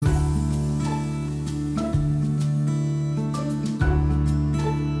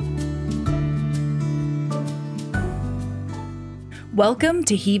Welcome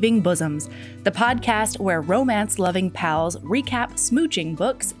to Heaving Bosoms, the podcast where romance-loving pals recap smooching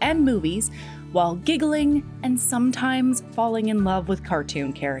books and movies while giggling and sometimes falling in love with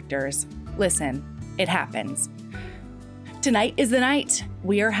cartoon characters. Listen, it happens. Tonight is the night.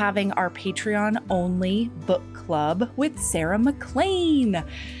 We are having our Patreon-only book club with Sarah McLean.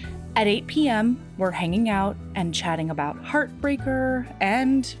 At 8 p.m., we're hanging out and chatting about Heartbreaker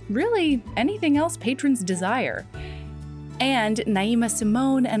and really anything else patrons desire. And Naima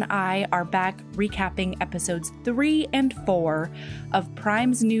Simone and I are back recapping episodes 3 and 4 of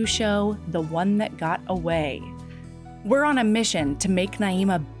Prime's new show, The One That Got Away. We're on a mission to make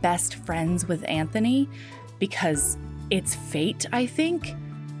Naima best friends with Anthony because it's fate, I think,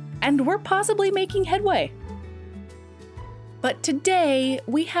 and we're possibly making headway. But today,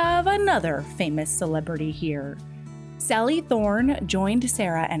 we have another famous celebrity here. Sally Thorne joined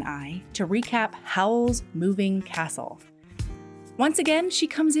Sarah and I to recap Howl's Moving Castle. Once again, she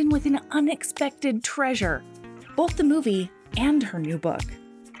comes in with an unexpected treasure, both the movie and her new book.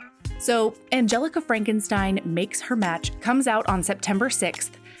 So, Angelica Frankenstein Makes Her Match comes out on September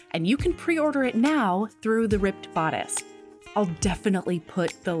 6th, and you can pre-order it now through The Ripped Bodice. I'll definitely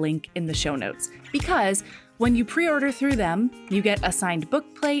put the link in the show notes, because when you pre-order through them, you get a signed book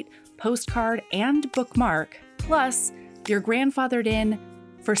plate, postcard, and bookmark, plus you're grandfathered in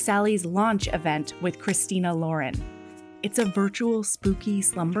for Sally's launch event with Christina Lauren. It's a virtual spooky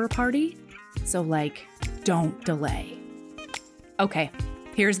slumber party, so don't delay. Okay,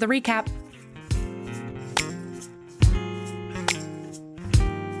 here's the recap.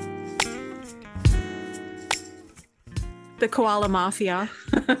 The Koala Mafia.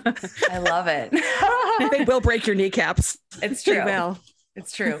 I love it. They will break your kneecaps. It's true. They will.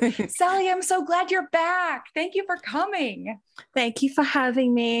 It's true. Sally, I'm so glad you're back. Thank you for coming. Thank you for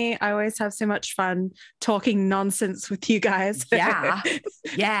having me. I always have so much fun talking nonsense with you guys. Yeah.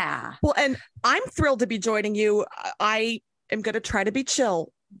 Yeah. Well, and I'm thrilled to be joining you. I am going to try to be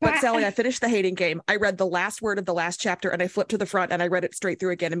chill. But Sally, I finished The Hating Game. I read the last word of the last chapter and I flipped to the front and I read it straight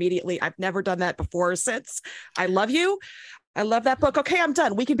through again immediately. I've never done that before or since. I love you. I love that book. Okay, I'm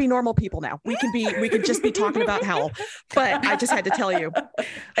done. We can be normal people now. We can just be talking about Howl. But I just had to tell you,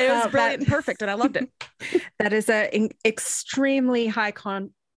 it was brilliant and perfect, and I loved it. That is an extremely high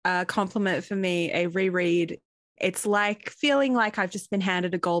compliment for me. A reread. It's like feeling like I've just been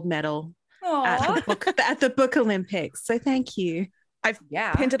handed a gold medal at the book Olympics. So thank you. I've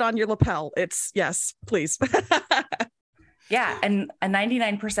pinned it on your lapel. It's yes, please. Yeah, and a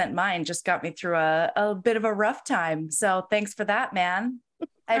 99% mine just got me through a bit of a rough time. So thanks for that, man.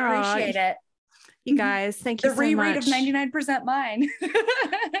 I appreciate it. You guys, thank you so much. The reread of 99% mine.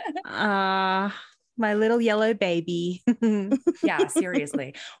 My little yellow baby. Yeah,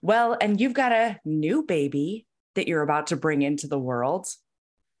 seriously. Well, and you've got a new baby that you're about to bring into the world.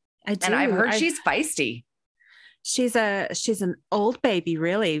 I do. And I've heard she's feisty. She's an old baby,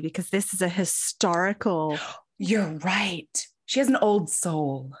 really, because this is a historical. You're right. She has an old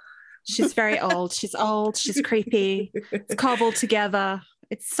soul. She's very old. She's old. She's creepy. It's cobbled together.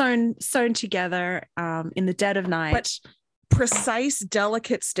 It's sewn together in the dead of night. But precise,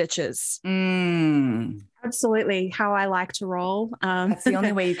 delicate stitches. Absolutely. How I like to roll. That's the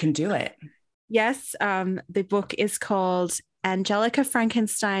only way you can do it. Yes. The book is called Angelica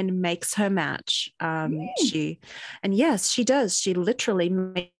Frankenstein Makes Her Match. She does. She literally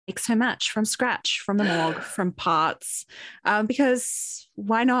makes her match from scratch, from the morgue, from parts, because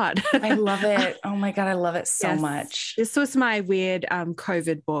why not? I love it. Oh my God, I love it so much. This was my weird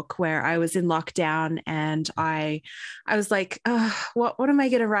COVID book where I was in lockdown and I was like, what am I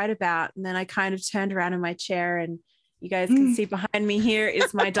going to write about? And then I kind of turned around in my chair and you guys can see behind me here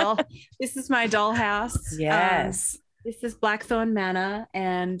is my doll. This is my dollhouse. Yes. This is Blackthorn Manor,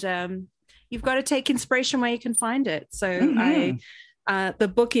 and you've got to take inspiration where you can find it. So the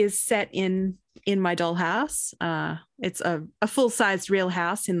book is set in my dollhouse. It's a full-sized real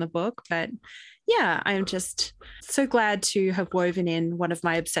house in the book, but yeah, I'm just so glad to have woven in one of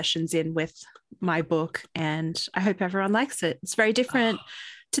my obsessions in with my book, and I hope everyone likes it. It's very different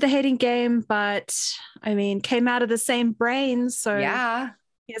to The Hating Game, but I mean, came out of the same brain, so yeah,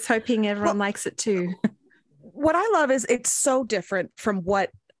 here's hoping everyone likes it too. What I love is it's so different from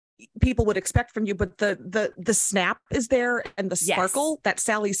what people would expect from you, but the snap is there and the sparkle, that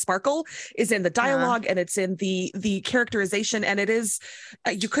Sally sparkle is in the dialogue and it's in the characterization, and it is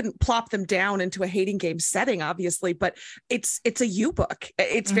you couldn't plop them down into a Hating Game setting, obviously, but it's a you book.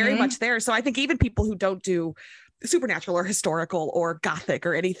 It's very much there. So I think even people who don't do supernatural or historical or gothic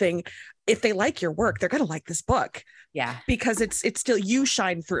or anything, if they like your work, they're going to like this book. Yeah. Because it's still, you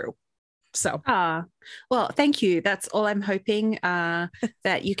shine through. So, well, thank you. That's all I'm hoping,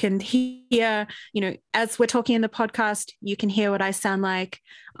 that you can hear, as we're talking in the podcast, you can hear what I sound like.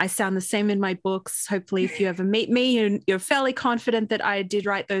 I sound the same in my books. Hopefully, if you ever meet me, you're fairly confident that I did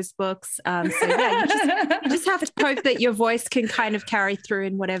write those books. So yeah, you just have to hope that your voice can kind of carry through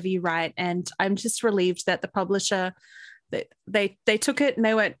in whatever you write. And I'm just relieved that the publisher, they took it and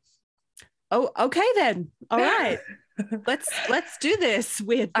they went, oh, okay then. All right. Let's do this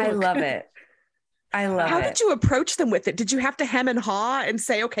weird book. I love it. How did you approach them with it? Did you have to hem and haw and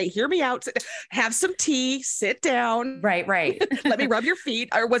say, okay, hear me out, have some tea, sit down. Right. Let me rub your feet.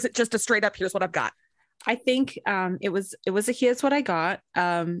 Or was it just a straight up, here's what I've got? I think it was a here's what I got.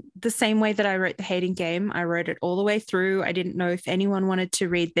 The same way that I wrote The Hating Game, I wrote it all the way through. I didn't know if anyone wanted to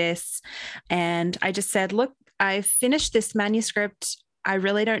read this. And I just said, look, I've finished this manuscript. I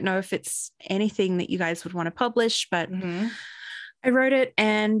really don't know if it's anything that you guys would want to publish, but I wrote it,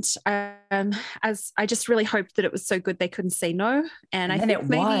 and as I just really hoped that it was so good they couldn't say no. And I think it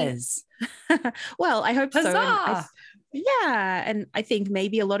was. Well, I hope Huzzah! so. And I think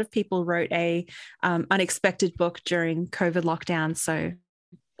maybe a lot of people wrote a unexpected book during COVID lockdown. So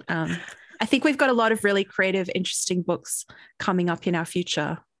I think we've got a lot of really creative, interesting books coming up in our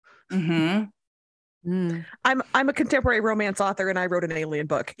future. Mm-hmm. I'm a contemporary romance author, and I wrote an alien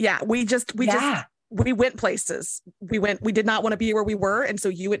book. Yeah, we went places. We did not want to be where we were, and so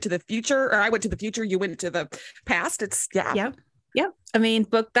you went to the future, or I went to the future. You went to the past. Yep. I mean,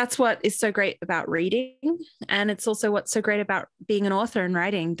 that's what is so great about reading, and it's also what's so great about being an author and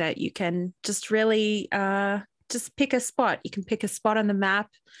writing, that you can just really just pick a spot. You can pick a spot on the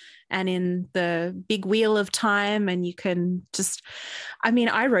map and in the big wheel of time, and you can just,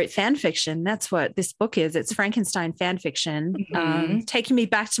 I wrote fan fiction. That's what this book is. It's Frankenstein fan fiction, taking me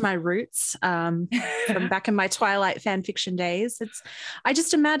back to my roots from back in my Twilight fan fiction days. I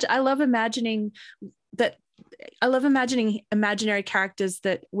love imagining imaginary characters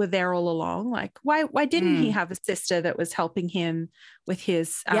that were there all along. Like, why didn't he have a sister that was helping him with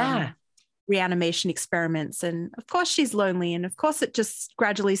his reanimation experiments? And of course she's lonely, and of course it just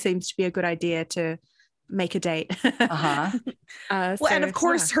gradually seems to be a good idea to make a date. And of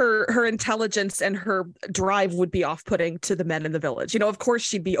course her intelligence and her drive would be off-putting to the men in the village. Of course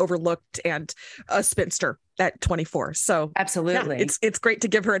she'd be overlooked and a spinster at 24. So absolutely, it's great to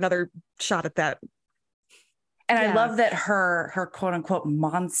give her another shot at that. And I love that her quote unquote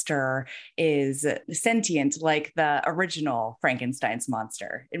monster is sentient, like the original Frankenstein's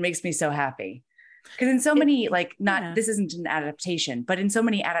monster. It makes me so happy. Because in so many, this isn't an adaptation, but in so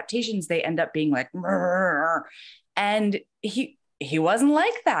many adaptations, they end up being like, "Murr." And he wasn't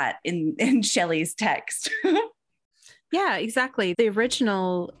like that in Shelley's text. Yeah, exactly. The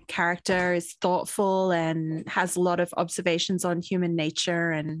original character is thoughtful and has a lot of observations on human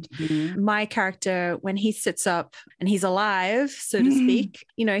nature. And my character, when he sits up and he's alive, so to speak,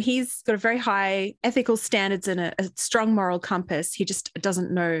 he's got a very high ethical standards and a strong moral compass. He just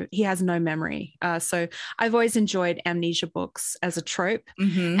doesn't know, he has no memory. So I've always enjoyed amnesia books as a trope.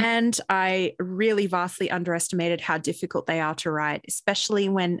 And I really vastly underestimated how difficult they are to write, especially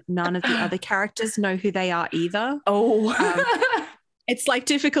when none of the other characters know who they are either. Oh, it's like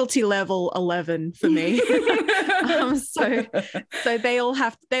difficulty level 11 for me. So they all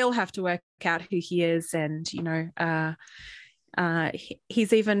have to work out who he is, and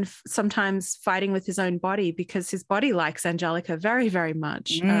he's even sometimes fighting with his own body, because his body likes Angelica very, very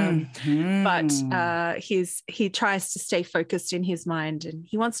much. But he tries to stay focused in his mind, and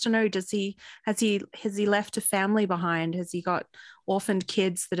he wants to know, has he left a family behind? Has he got orphaned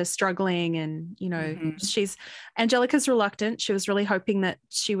kids that are struggling? And Angelica's reluctant. She was really hoping that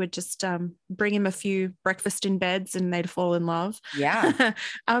she would just bring him a few breakfast in beds and they'd fall in love.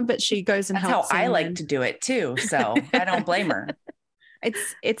 But she goes and helps him. That's how I like to do it too, so I don't blame her.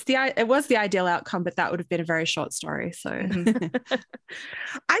 It was the ideal outcome, but that would have been a very short story. So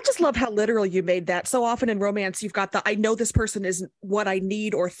I just love how literal you made that. So often in romance, you've got I know this person isn't what I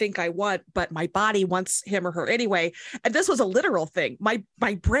need or think I want, but my body wants him or her anyway. And this was a literal thing. My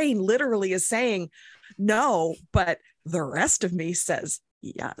brain literally is saying no, but the rest of me says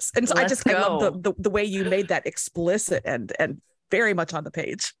yes. And so I love the way you made that explicit and very much on the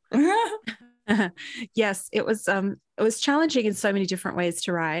page. Yes, it was challenging in so many different ways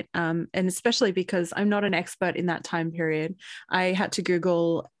to write, and especially because I'm not an expert in that time period. I had to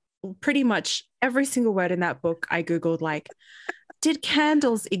Google pretty much every single word in that book. I Googled, like, did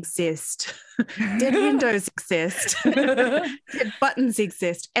candles exist? Did windows exist? Did buttons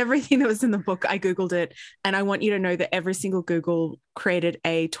exist? Everything that was in the book, I Googled it. And I want you to know that every single Google created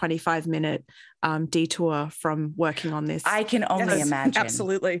a 25-minute detour from working on this. I can only imagine.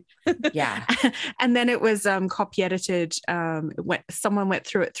 Absolutely. Yeah. And then it was copy edited. Someone went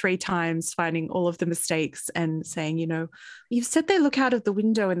through it 3 times, finding all of the mistakes and saying, you've said they look out of the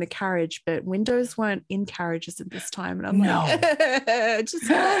window in the carriage, but windows weren't in carriages at this time. And I'm like, just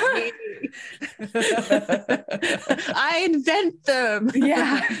I invent them.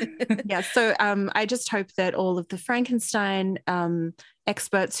 Yeah. Yeah. So I just hope that all of the Frankenstein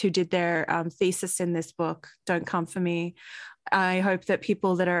experts who did their thesis in this book don't come for me. I hope that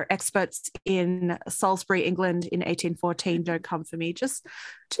people that are experts in Salisbury, England in 1814 don't come for me. Just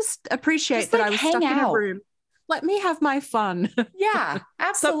appreciate that I was stuck in a room. Let me have my fun. Yeah,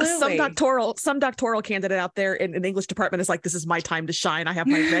 absolutely. Some doctoral candidate out there in an English department is like, this is my time to shine. I have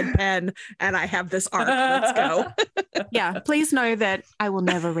my red pen and I have this art. Let's go. Yeah, please know that I will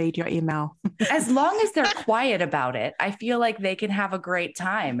never read your email. As long as they're quiet about it, I feel like they can have a great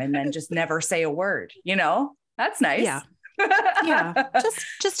time and then just never say a word. That's nice. Yeah. Yeah.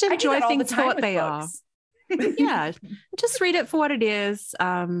 Just enjoy things for what they are. Yeah. Just read it for what it is.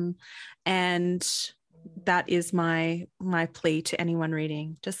 And that is my plea to anyone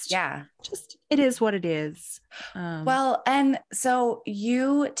reading. Just it is what it is. Well, and so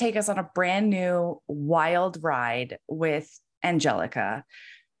you take us on a brand new wild ride with Angelica.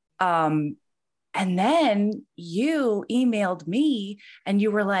 And then you emailed me and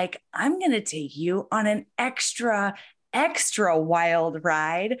you were like, I'm going to take you on an extra wild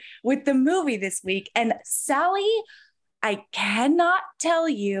ride with the movie this week. And Sally, I cannot tell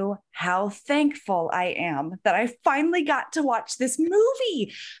you how thankful I am that I finally got to watch this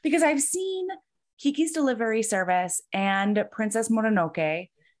movie, because I've seen Kiki's Delivery Service and Princess Mononoke,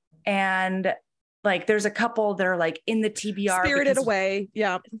 and like there's a couple that are like in the TBR. Spirited Away.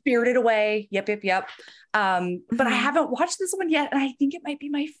 Yeah. Spirited Away. Yep. But I haven't watched this one yet, and I think it might be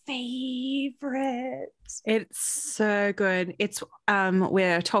my favorite. It's so good. It's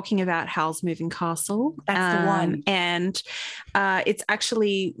we're talking about Howl's Moving Castle. That's the one. And it's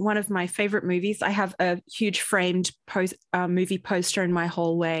actually one of my favorite movies. I have a huge framed movie poster in my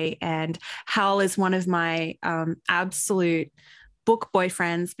hallway, and Howl is one of my absolute book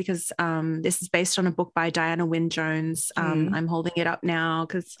boyfriends, because this is based on a book by Diana Wynne Jones. I'm holding it up now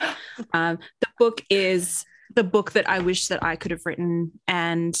because the book is the book that I wish that I could have written,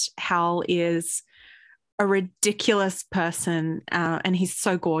 and Howl is a ridiculous person, and he's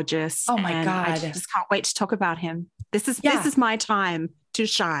so gorgeous. Oh my God. I just can't wait to talk about him. This is my time to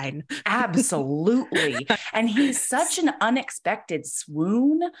shine. Absolutely. And he's such an unexpected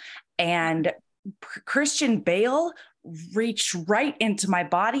swoon, and Christian Bale reached right into my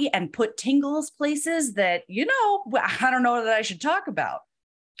body and put tingles places that, I don't know that I should talk about.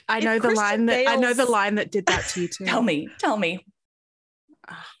 I know the line that did that to you too. Tell me.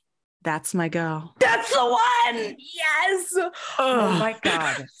 That's my girl. That's the one. Yes. Oh my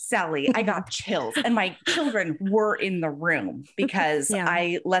God, Sally, I got chills, and my children were in the room because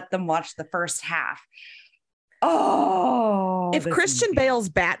I let them watch the first half. Oh, if Christian Bale's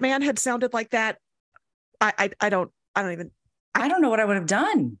Batman had sounded like that, I don't know what I would have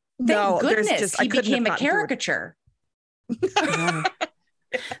done. Thank goodness he became a caricature.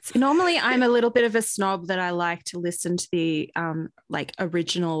 So normally I'm a little bit of a snob that I like to listen to the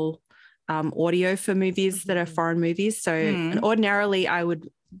original audio for movies that are foreign movies. So and ordinarily I would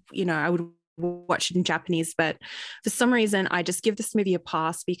watch it in Japanese, but for some reason I just give this movie a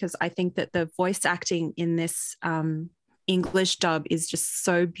pass, because I think that the voice acting in this English dub is just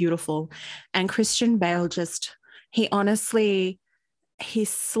so beautiful. And Christian Bale he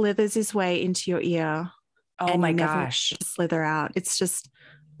slithers his way into your ear. Oh my gosh. Slither out. It's just,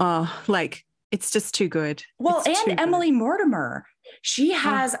 it's just too good. Well, and Emily Mortimer, she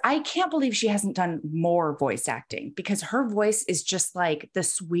has, I can't believe she hasn't done more voice acting, because her voice is just like the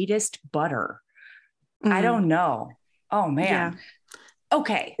sweetest butter. I don't know. Oh man. Yeah.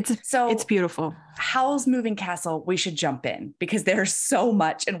 Okay. It's beautiful. Howl's Moving Castle, we should jump in because there's so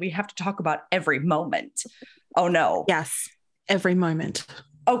much and we have to talk about every moment. Oh no. Yes. Every moment.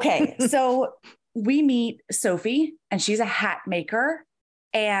 Okay. So we meet Sophie, and she's a hat maker,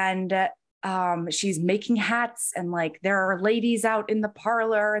 and she's making hats, and like there are ladies out in the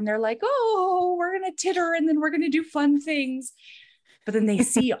parlor, and they're like, oh, we're going to titter and then we're going to do fun things. But then they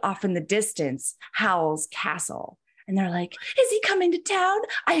see off in the distance Howl's castle, and they're like, is he coming to town?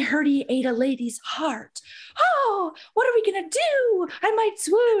 I heard he ate a lady's heart. Oh, what are we going to do? I might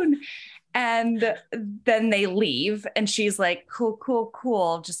swoon. And then they leave and she's like, cool, cool,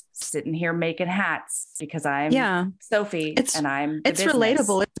 cool. Just sitting here making hats because I'm Sophie and I'm it's business.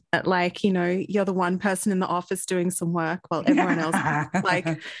 Relatable, isn't it? Like, you know, you're the one person in the office doing some work while everyone else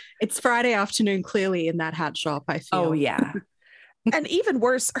like it's Friday afternoon clearly in that hat shop, I feel. Oh yeah. And even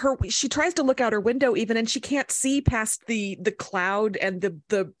worse, she tries to look out her window even, and she can't see past the cloud and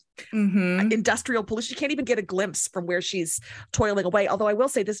the industrial pollution. She can't even get a glimpse from where she's toiling away. Although I will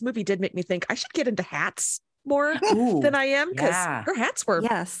say this movie did make me think I should get into hats more than I am, because her hats were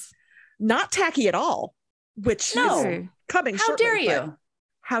not tacky at all, which is coming How shortly, dare you?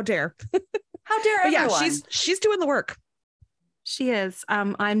 How dare? How dare everyone? Yeah, she's doing the work. She is.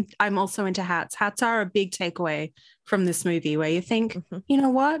 I'm also into hats. Hats are a big takeaway from this movie, where you think, you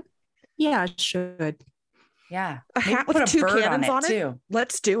know what? Yeah, I should. Yeah. A hat with two cannons on it too.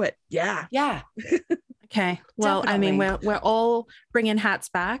 Let's do it. Yeah. Yeah. Okay. Well, definitely. I mean, we're all bringing hats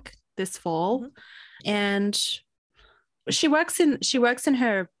back this fall, and she works in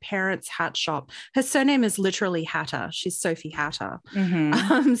her parents' hat shop. Her surname is literally Hatter. She's Sophie Hatter.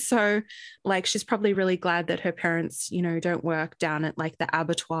 So like, she's probably really glad that her parents, you know, don't work down at like the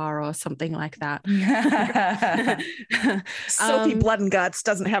abattoir or something like that. Sophie Blood and Guts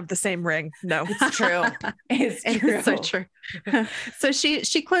doesn't have the same ring. No, it's true. It's so true. So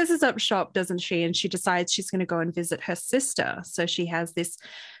she closes up shop, doesn't she? And she decides she's going to go and visit her sister. So she has this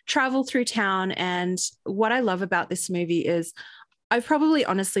travel through town. And what I love about this movie is I've probably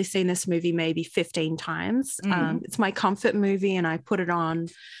honestly seen this movie maybe 15 times. It's my comfort movie, and I put it on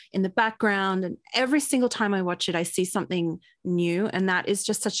in the background, and every single time I watch it, I see something new. And that is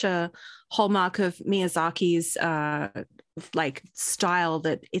just such a hallmark of Miyazaki's like style,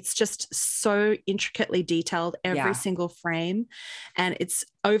 that it's just so intricately detailed, every single frame, and it's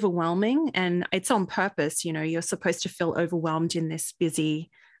overwhelming, and it's on purpose. You know, you're supposed to feel overwhelmed in this busy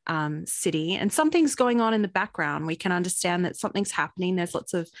city, and something's going on in the background. We can understand that something's happening. There's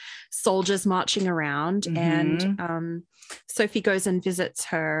lots of soldiers marching around, and Sophie goes and visits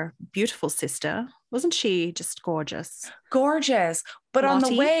her beautiful sister. Wasn't she just gorgeous? Gorgeous. But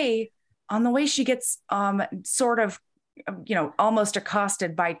Lottie? on the way she gets sort of, you know, almost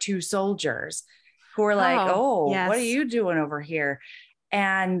accosted by two soldiers who are like, what are you doing over here?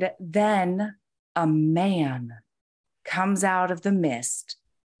 And then a man comes out of the mist,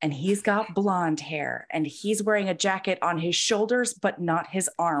 and he's got blonde hair, and he's wearing a jacket on his shoulders, but not his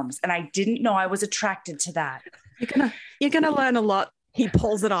arms. And I didn't know I was attracted to that. You're gonna learn a lot. He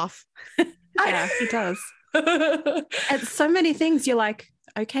pulls it off. Yeah, he does. And so many things you're like,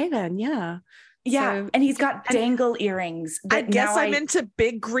 okay, then, yeah. Yeah. So, and he's got dangle earrings. I guess I'm into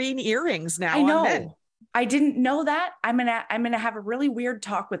big green earrings now. I know. I didn't know that. I'm gonna have a really weird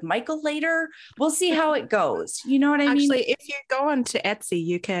talk with Michael later. We'll see how it goes. You know what I mean? Actually, if you go onto Etsy,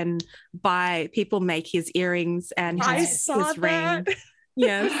 you can buy. People make his earrings and his ring.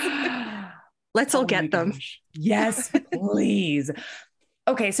 Yes, let's all get them. Gosh. Yes, please.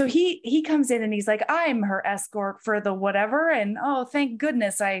 Okay, so he comes in and he's like, I'm her escort for the whatever, and oh, thank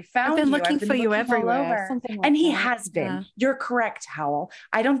goodness I found you. I've been looking for you everywhere. Like and he has been. Yeah. You're correct, Howell.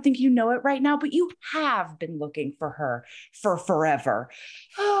 I don't think you know it right now, but you have been looking for her for forever.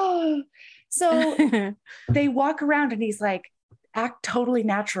 Oh, so they walk around and he's like, act totally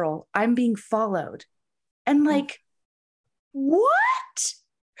natural. I'm being followed. And like, what?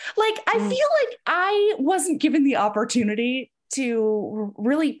 Like, I feel like I wasn't given the opportunity to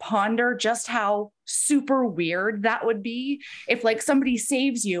really ponder just how super weird that would be if like somebody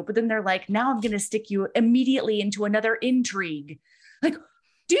saves you, but then they're like, now I'm going to stick you immediately into another intrigue. Like,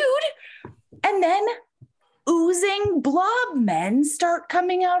 dude. And then oozing blob men start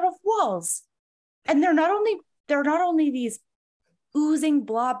coming out of walls. And they're not only these oozing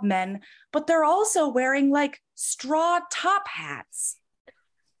blob men, but they're also wearing like straw top hats.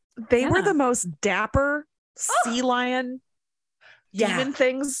 They were the most dapper sea lion demon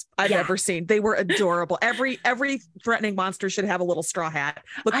things I've ever seen. They were adorable. Every threatening monster should have a little straw hat.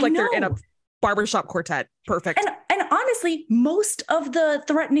 Looks like they're in a barbershop quartet. Perfect. And honestly, most of the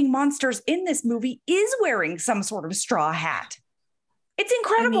threatening monsters in this movie is wearing some sort of straw hat. It's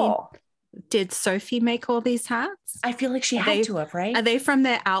incredible. I mean, did Sophie make all these hats? I feel like she had to have, right? Are they from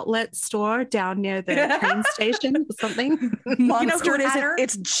their outlet store down near the train station or something? You know who it is?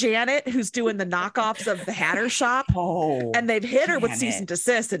 It's Janet, who's doing the knockoffs of the Hatter shop. Oh, and they've hit her with cease and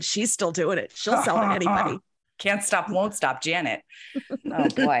desist, and she's still doing it. She'll sell to anybody. Can't stop, won't stop, Janet. Oh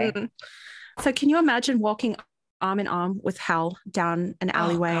boy. So can you imagine walking arm in arm with Hal down an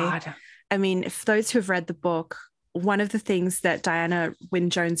alleyway? Oh, God. I mean, if those who've read the book, one of the things that Diana Wynne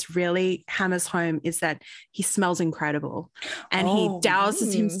Jones really hammers home is that he smells incredible, and he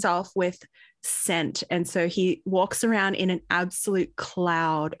douses himself with scent. And so he walks around in an absolute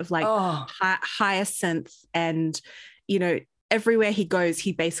cloud of like hyacinth, and, you know, everywhere he goes,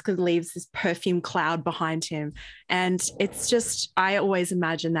 he basically leaves this perfume cloud behind him. And it's just, I always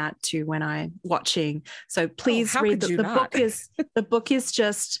imagine that too when I'm watching. So please read the book. The book is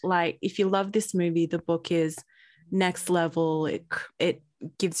just like, if you love this movie, the book is next level. It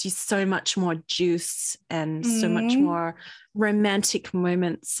gives you so much more juice and so much more romantic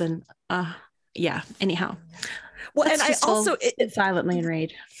moments. And anyhow. Well, and I also sit silently and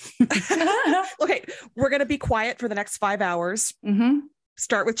read. Okay, we're going to be quiet for the next 5 hours.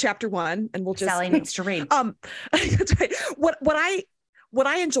 Start with chapter 1, and we'll just. Sally needs to read. That's right. What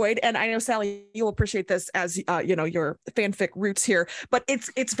I enjoyed, and I know Sally, you'll appreciate this as you know, your fanfic roots here, but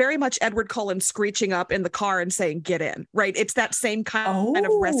it's very much Edward Cullen screeching up in the car and saying, "Get in!" Right? It's that same kind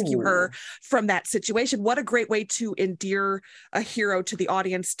of rescue her from that situation. What a great way to endear a hero to the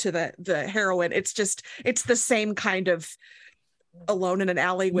audience, to the heroine. It's the same kind of alone in an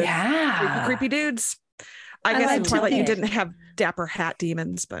alley with creepy dudes. I guess in Twilight you didn't have dapper hat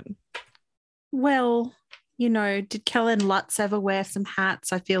demons, but you know, did Kellen Lutz ever wear some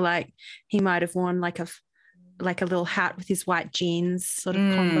hats? I feel like he might have worn like a little hat with his white jeans sort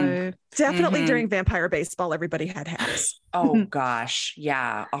of combo. Definitely during Vampire Baseball, everybody had hats. Oh gosh,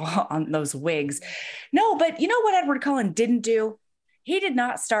 yeah, on those wigs. No, but you know what Edward Cullen didn't do? He did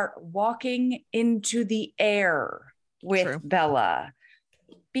not start walking into the air with Bella,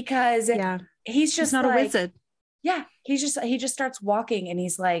 because he's not a wizard. Yeah, he just starts walking, and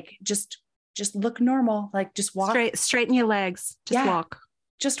he's like, just look normal, like just walk straighten your legs, walk,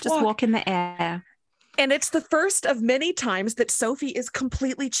 just walk in the air. And it's the first of many times that Sophie is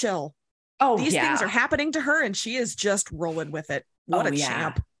completely chill. These things are happening to her, and she is just rolling with it. What a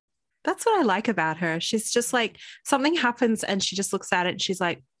champ. That's what I like about her. She's just like, something happens and she just looks at it and she's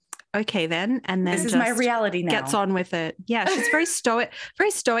like, okay then, and then this is my reality now. Gets on with it. Yeah, she's very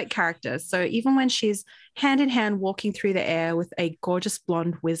stoic character. So even when she's hand in hand walking through the air with a gorgeous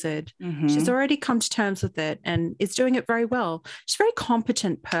blonde wizard, she's already come to terms with it and is doing it very well. She's a very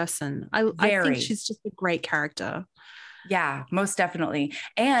competent person. I think she's just a great character. Yeah, most definitely.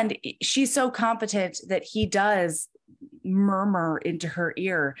 And she's so competent that he does murmur into her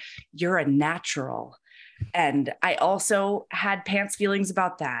ear, "You're a natural." And I also had pants feelings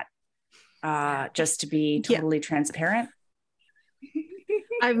about that. Just to be totally transparent.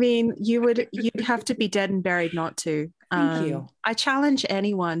 I mean, you'd have to be dead and buried not to. Thank you. I challenge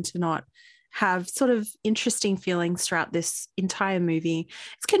anyone to not have sort of interesting feelings throughout this entire movie.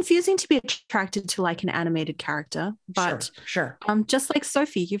 It's confusing to be attracted to like an animated character, but sure. Just like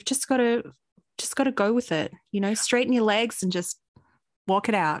Sophie, you've just got to go with it. You know, straighten your legs and just walk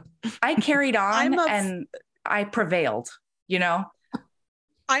it out. I carried on and I prevailed. You know.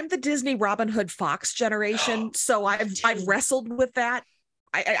 I'm the Disney Robin Hood Fox generation, so I've wrestled with that.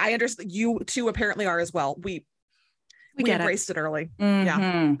 I understand you two apparently are as well. We embraced it early.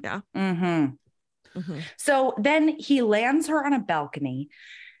 Yeah. So then he lands her on a balcony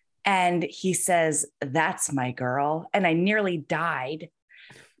and he says, "That's my girl." And I nearly died.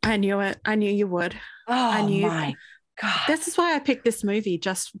 I knew it. I knew you would. Oh my God. This is why I picked this movie,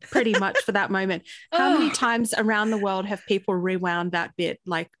 just pretty much for that moment. How many times around the world have people rewound that bit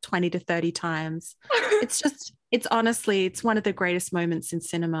like 20 to 30 times? It's honestly, it's one of the greatest moments in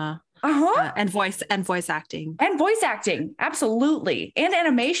cinema. And voice acting. And voice acting, absolutely. And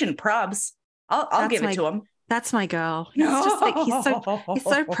animation, probs. I'll give it to him. That's my girl. He's just like, he's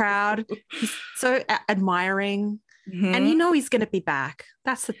so proud. He's so admiring. And you know he's going to be back.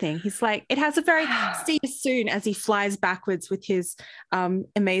 That's the thing. He's like, it has a very see you soon as he flies backwards with his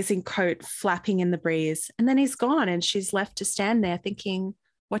amazing coat flapping in the breeze. And then he's gone and she's left to stand there thinking,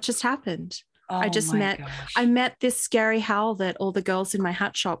 what just happened? I met this scary Hal that all the girls in my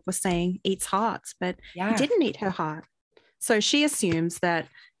hat shop were saying eats hearts, but he didn't eat her heart. So she assumes that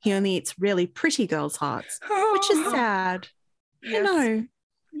he only eats really pretty girls' hearts, which is sad. Yes. You know.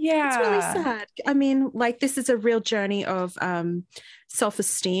 Yeah. It's really sad. I mean, like, this is a real journey of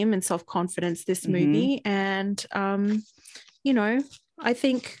self-esteem and self-confidence, this movie. And, you know, I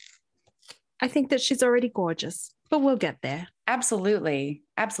think that she's already gorgeous, but we'll get there. Absolutely.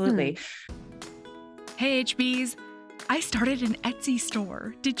 Hey, HBs. I started an Etsy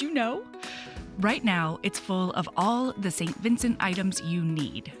store. Did you know? Right now, it's full of all the St. Vincent items you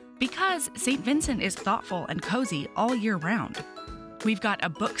need, because St. Vincent is thoughtful and cozy all year round. We've got a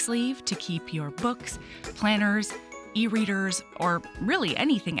book sleeve to keep your books, planners, e-readers, or really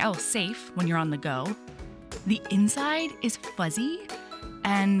anything else safe when you're on the go. The inside is fuzzy,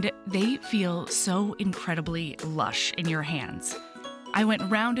 and they feel so incredibly lush in your hands. I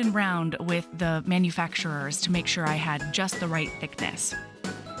went round and round with the manufacturers to make sure I had just the right thickness.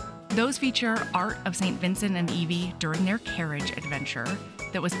 Those feature art of St. Vincent and Evie during their carriage adventure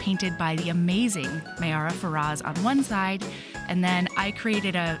that was painted by the amazing Mayara Faraz on one side, and then I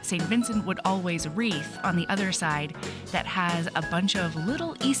created a St. Vincent Would Always wreath on the other side that has a bunch of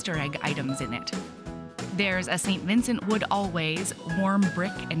little Easter egg items in it. There's a St. Vincent Would Always warm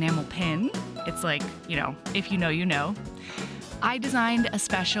brick enamel pin. It's like, if you know, you know. I designed a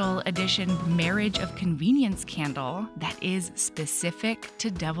special edition Marriage of Convenience candle that is specific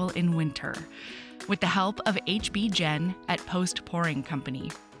to Devil in Winter, with the help of HB Jen at Post Pouring Company.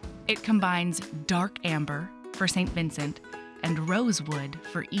 It combines dark amber for St. Vincent and rosewood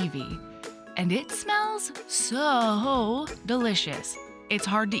for Evie, and it smells so delicious. It's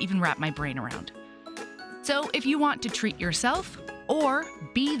hard to even wrap my brain around. So if you want to treat yourself or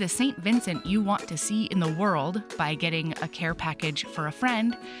be the St. Vincent you want to see in the world by getting a care package for a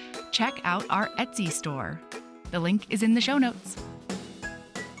friend, check out our Etsy store. The link is in the show notes.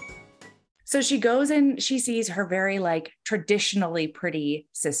 So she goes and she sees her very traditionally pretty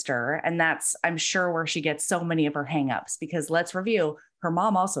sister. And that's, I'm sure, where she gets so many of her hangups, because let's review, her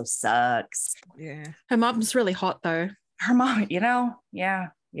mom also sucks. Yeah. Her mom's really hot though. Her mom,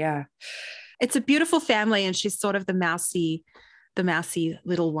 yeah. It's a beautiful family, and she's sort of the mousy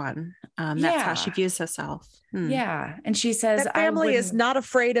little one. That's how she views herself. Yeah. And she says, that family is not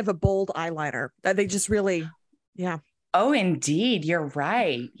afraid of a bold eyeliner. They just really, yeah. Oh, indeed. You're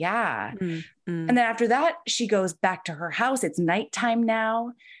right. Yeah. And then after that, she goes back to her house. It's nighttime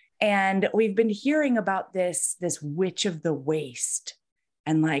now. And we've been hearing about this witch of the waste,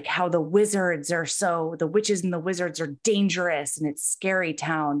 and how the witches and the wizards are dangerous, and it's scary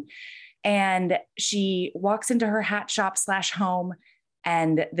town. And she walks into her hat shop / home,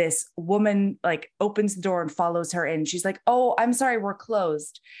 and this woman opens the door and follows her in. She's like, "Oh, I'm sorry, we're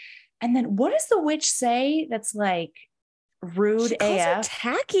closed." And then what does the witch say? That's rude she calls AF. her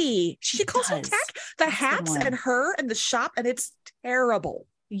tacky. She calls her tacky. The That's hats the and her and the shop, and it's terrible.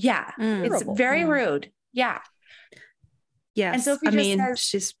 Yeah, it's Terrible. very rude. Yeah. Yes. And Sophie says,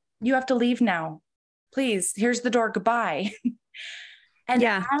 she's "You have to leave now. Please, here's the door. Goodbye." And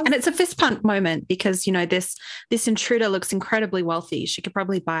it's a fist pump moment, because this intruder looks incredibly wealthy. She could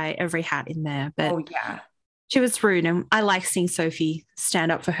probably buy every hat in there, but she was rude, and I like seeing Sophie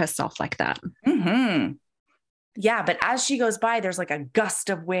stand up for herself like that. Mm-hmm. Yeah, but as she goes by, there's a gust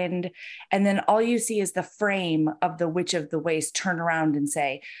of wind, and then all you see is the frame of the Witch of the Waste turn around and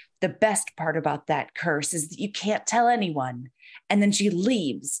say, "The best part about that curse is that you can't tell anyone." And then she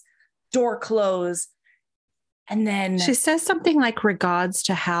leaves, door closed. And then she says something like "regards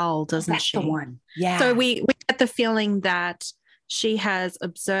to Hal," doesn't she? That's the one. Yeah. So we get the feeling that she has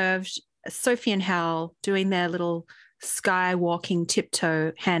observed Sophie and Hal doing their little skywalking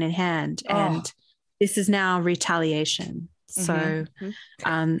tiptoe hand in hand. And this is now retaliation. So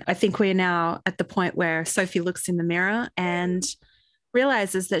I think we're now at the point where Sophie looks in the mirror and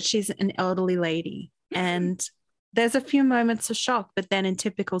realizes that she's an elderly lady. And there's a few moments of shock, but then in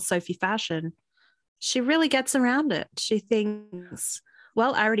typical Sophie fashion, she really gets around it. She thinks,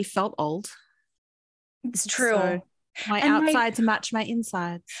 well, I already felt old. It's true. So my outsides match my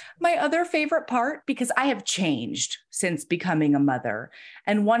insides. My other favorite part, because I have changed since becoming a mother.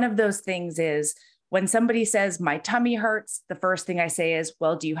 And one of those things is when somebody says my tummy hurts, the first thing I say is,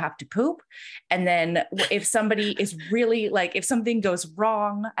 "Well, do you have to poop?" And then if somebody is really if something goes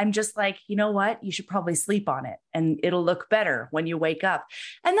wrong, I'm just like, you know what? You should probably sleep on it and it'll look better when you wake up.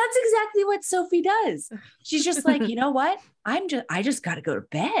 And that's exactly what Sophie does. She's just like, you know what? I just got to go to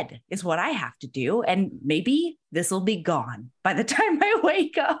bed is what I have to do. And maybe this will be gone by the time I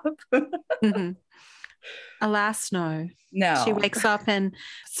wake up. Alas, no. No. She wakes up and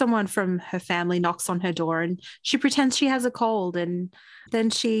someone from her family knocks on her door, and she pretends she has a cold, and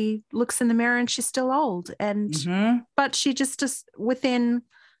then she looks in the mirror and she's still old. And but she just within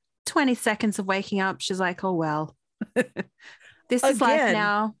 20 seconds of waking up, she's like, "Oh well, this is life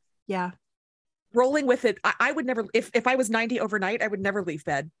now." Yeah. Rolling with it. I would never, if I was 90 overnight, I would never leave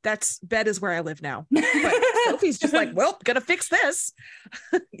bed. Bed is where I live now. But Sophie's just like, well, gonna fix this.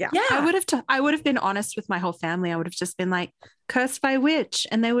 Yeah. I would have been honest with my whole family. I would have just been like, "Cursed by witch,"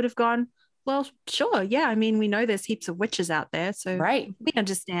 and they would have gone, "Well, sure, yeah. I mean, we know there's heaps of witches out there, so we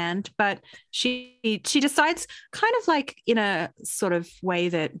understand." But she decides, kind of like in a sort of way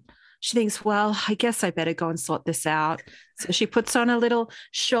that she thinks, well, I guess I better go and sort this out. So she puts on a little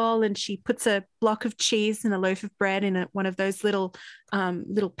shawl and she puts a block of cheese and a loaf of bread in one of those little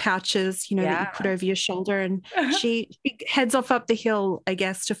pouches, that you put over your shoulder. And she heads off up the hill, I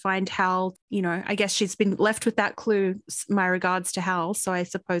guess, to find Hal. I guess she's been left with that clue, my regards to Hal. So I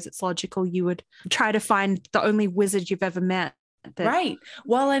suppose it's logical you would try to find the only wizard you've ever met. Right.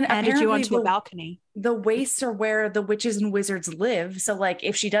 Well, and handed you onto a balcony. The wastes are where the witches and wizards live. So like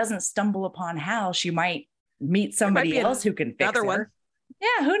if she doesn't stumble upon Hal, she might meet somebody else who can fix her. One.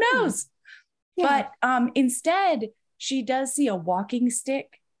 Yeah, who knows? Yeah. But instead, she does see a walking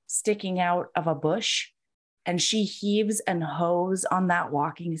stick sticking out of a bush, and she heaves and hoes on that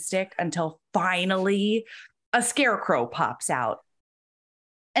walking stick until finally a scarecrow pops out.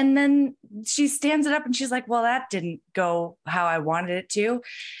 And then she stands it up and she's like, well, that didn't go how I wanted it to.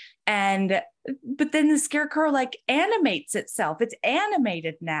 But then the scarecrow like animates itself. It's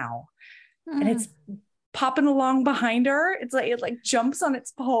animated now. And it's popping along behind her. It's like, it like jumps on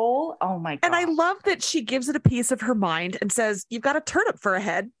its pole. Oh my God. And I love that she gives it a piece of her mind and says, you've got a turnip for a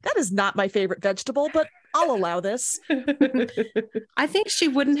head. That is not my favorite vegetable, but I'll allow this. I think she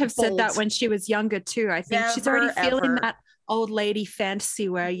wouldn't have said that when she was younger too. I think she's already feeling that old lady fantasy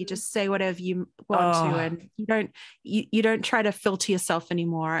where you just say whatever you want to, and you don't try to filter yourself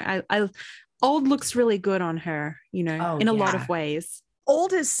anymore. Old looks really good on her, in a lot of ways.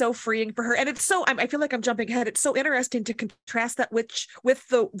 Old is so freeing for her, and it's so I feel like I'm jumping ahead. It's so interesting to contrast that witch with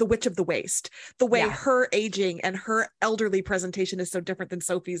the Witch of the Waste. The way her aging and her elderly presentation is so different than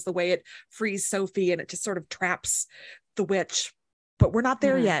Sophie's, the way it frees Sophie and it just sort of traps the witch. But we're not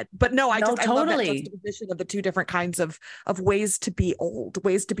there yet. But no, I love that juxtaposition of the two different kinds of ways to be old,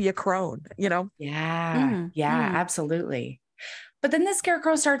 ways to be a crone, Yeah, absolutely. But then the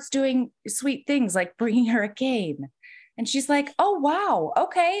scarecrow starts doing sweet things like bringing her a cane. And she's like, oh, wow.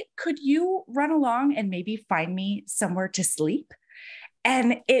 Okay. Could you run along and maybe find me somewhere to sleep?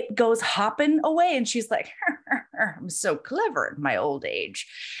 And it goes hopping away. And she's like, I'm so clever in my old age.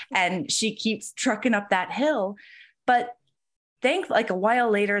 And she keeps trucking up that hill. But like a while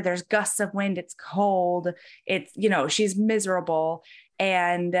later, there's gusts of wind. It's cold. It's, she's miserable.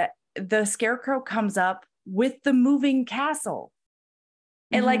 And the scarecrow comes up with the moving castle.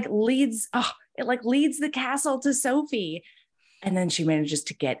 It leads the castle to Sophie. And then she manages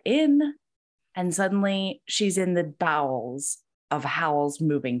to get in. And suddenly she's in the bowels of Howl's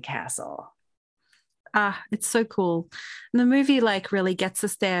moving castle. It's so cool. And the movie really gets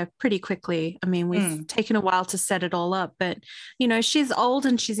us there pretty quickly. I mean, we've taken a while to set it all up, but she's old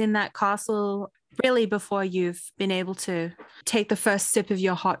and she's in that castle really before you've been able to take the first sip of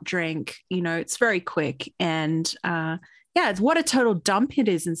your hot drink. It's very quick. And it's what a total dump it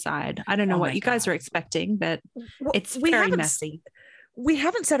is inside. I don't know what you guys are expecting, but it's very messy. We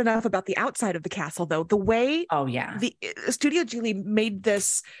haven't said enough about the outside of the castle, though. The way the Studio Ghibli made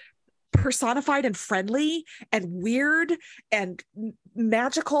this personified and friendly and weird and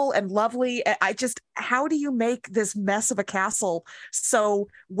magical and lovely. How do you make this mess of a castle so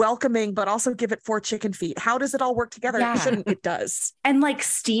welcoming, but also give it 4 chicken feet? How does it all work together? It does. And like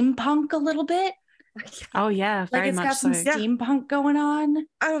steampunk a little bit. Oh yeah, very much so. It's got some steampunk going on.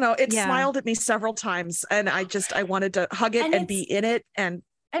 I don't know. It smiled at me several times, and I wanted to hug it and be in it. And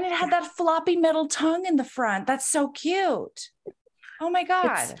it had that floppy metal tongue in the front. That's so cute. Oh my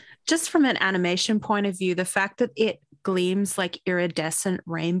God. Just from an animation point of view, the fact that it gleams like iridescent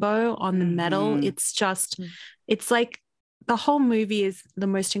rainbow on the metal, it's like the whole movie is the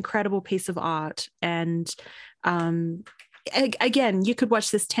most incredible piece of art. And again, you could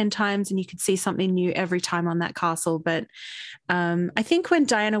watch this 10 times and you could see something new every time on that castle. But I think when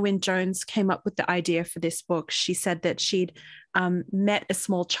Diana Wynne Jones came up with the idea for this book, she said that she'd met a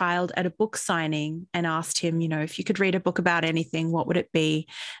small child at a book signing and asked him, if you could read a book about anything, what would it be?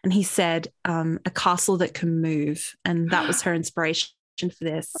 And he said, a castle that can move. And that was her inspiration for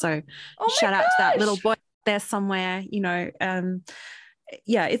this. So shout out to that little boy there somewhere,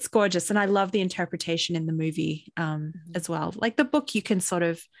 it's gorgeous. And I love the interpretation in the movie as well. Like the book, you can sort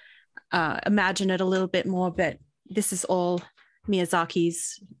of imagine it a little bit more, but this is all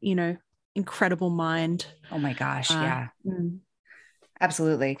Miyazaki's, incredible mind. Oh my gosh.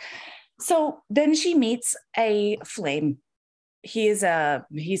 Absolutely. So then she meets a flame. He's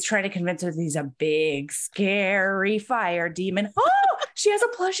trying to convince her that he's a big, scary fire demon. Oh, she has a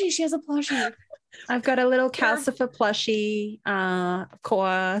plushie. I've got a little Calcifer plushie, of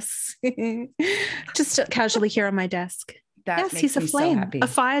course, just casually here on my desk. Yes, he's a flame, a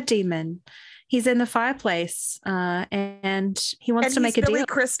fire demon. He's in the fireplace, and he wants to make a deal. Billy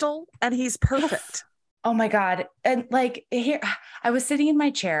Crystal, and he's perfect. Oh my God. And like here, I was sitting in my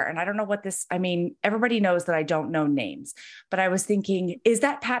chair and I don't know what this, I mean, everybody knows that I don't know names, but I was thinking, is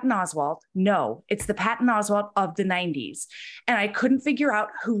that Patton Oswalt? No, it's the Patton Oswalt of the 90s. And I couldn't figure out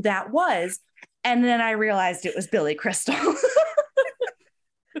who that was. And then I realized it was Billy Crystal.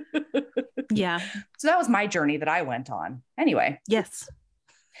 Yeah. So that was my journey that I went on. Anyway. Yes.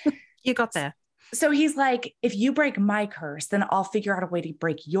 You got there. So he's like, if you break my curse, then I'll figure out a way to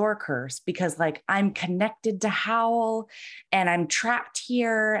break your curse because like I'm connected to Howl and I'm trapped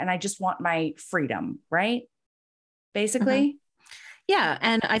here and I just want my freedom, right? Basically. Mm-hmm. Yeah.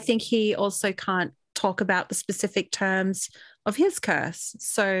 And I think he also can't talk about the specific terms of his curse.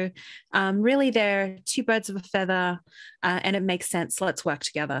 So really they're two birds of a feather and it makes sense. Let's work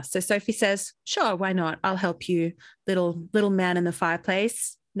together. So Sophie says, sure, why not? I'll help you, little man in the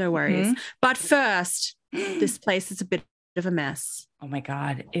fireplace. No worries. Mm-hmm. But first, this place is a bit of a mess. Oh my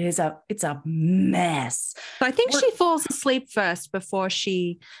God. It's a mess. So I think she falls asleep first before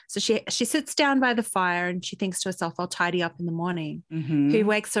she sits down by the fire and she thinks to herself, I'll tidy up in the morning. Mm-hmm. Who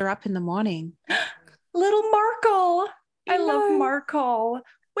wakes her up in the morning? Little Markle. I love Markle.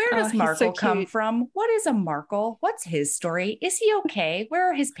 Where does Markle come from? What is a Markle? What's his story? Is he okay?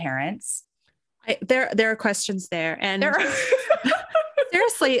 Where are his parents? There are questions there. And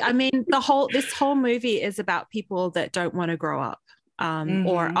seriously, I mean, this whole movie is about people that don't want to grow up mm-hmm.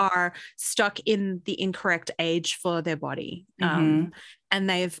 or are stuck in the incorrect age for their body. Mm-hmm. And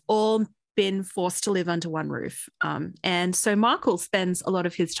they've all been forced to live under one roof. And so Markle spends a lot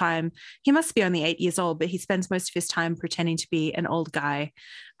of his time, he must be only 8 years old, but he spends most of his time pretending to be an old guy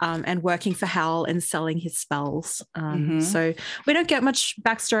and working for Howl and selling his spells. Mm-hmm. So we don't get much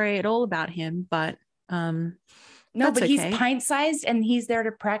backstory at all about him, but no, but he's pint-sized and he's there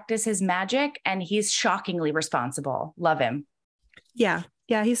to practice his magic and he's shockingly responsible. Love him. Yeah.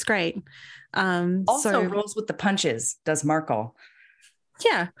 Yeah, he's great. Also rolls with the punches, does Markle.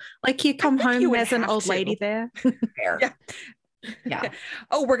 Yeah. Like you come home, there's an old lady there. Yeah.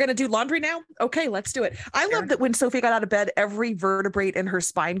 Oh, we're going to do laundry now? Okay, let's do it. I love that when Sophie got out of bed, every vertebrae in her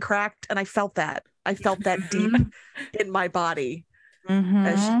spine cracked. And I felt that. Deep in my body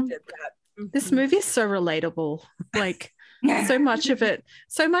as she did that. This movie is so relatable. Like so much of it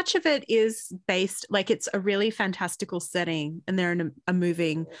is based, like it's a really fantastical setting and they're in a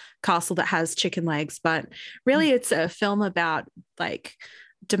moving castle that has chicken legs, but really it's a film about like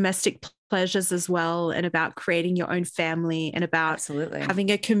domestic pleasures as well and about creating your own family and about Absolutely.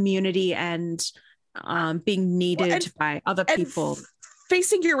 Having a community and being needed by other people.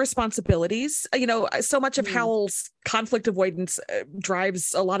 Facing your responsibilities, so much of Howl's conflict avoidance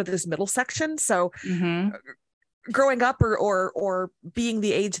drives a lot of this middle section. So growing up or being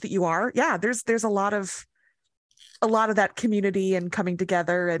the age that you are, there's a lot of that community and coming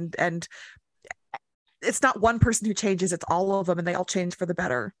together and it's not one person who changes, it's all of them and they all change for the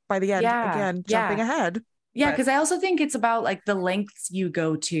better by the end. Again, jumping ahead. Yeah, because I also think it's about like the lengths you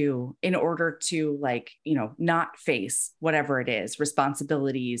go to in order to like, not face whatever it is,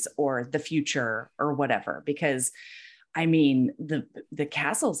 responsibilities or the future or whatever. Because I mean, the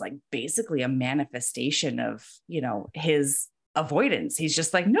castle's like basically a manifestation of, his avoidance. He's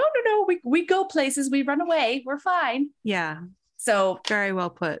just like, no, we go places, we run away, we're fine. Yeah. So very well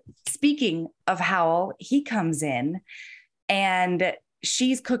put. Speaking of Howl, he comes in and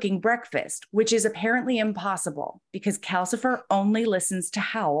she's cooking breakfast, which is apparently impossible because Calcifer only listens to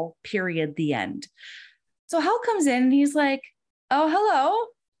Howl, period, the end. So Howl comes in and he's like, oh,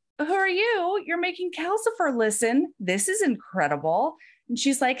 hello, who are you? You're making Calcifer listen. This is incredible. And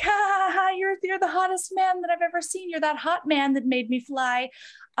she's like, ha, you're the hottest man that I've ever seen. You're that hot man that made me fly.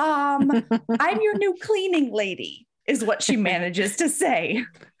 I'm your new cleaning lady, is what she manages to say.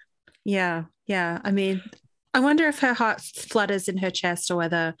 Yeah. I mean, I wonder if her heart flutters in her chest or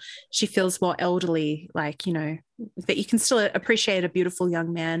whether she feels more elderly, like, that you can still appreciate a beautiful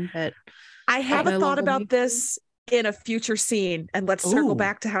young man. But I haven't thought about this in a future scene, and let's circle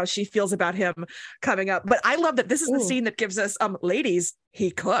back to how she feels about him coming up. But I love that this is the scene that gives us, ladies, he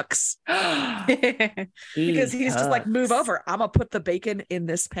cooks. Because he's just like, move over. I'm gonna put the bacon in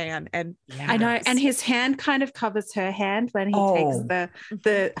this pan. And I know, and his hand kind of covers her hand when he takes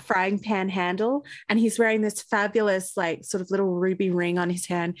the frying pan handle, and he's wearing this fabulous like sort of little ruby ring on his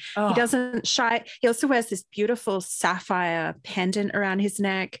hand. He doesn't shy. He also wears this beautiful sapphire pendant around his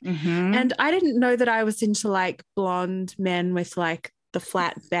neck. And I didn't know that I was into like blonde men with like the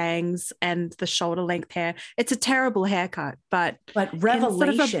flat bangs and the shoulder length hair. It's a terrible haircut, but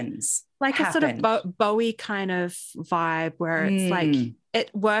revelations a sort of Bowie kind of vibe where it's like it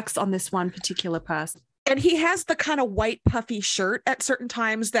works on this one particular person. And he has the kind of white puffy shirt at certain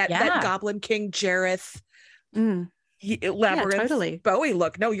times that Goblin King Jareth Labyrinth totally. Bowie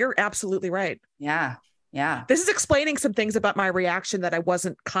look. No, you're absolutely right. Yeah. This is explaining some things about my reaction that I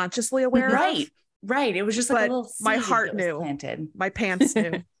wasn't consciously aware of. Right. It was just like a little seed my heart that was knew. planted. My pants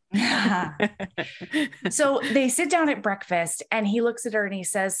knew. So they sit down at breakfast and he looks at her and he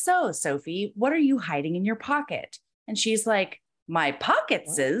says, "So, Sophie, what are you hiding in your pocket?" And she's like, "My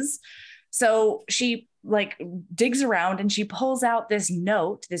pockets is." So she like digs around and she pulls out this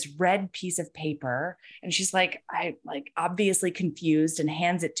note, this red piece of paper. And she's like, obviously confused, and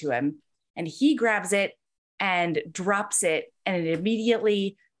hands it to him. And he grabs it and drops it, and it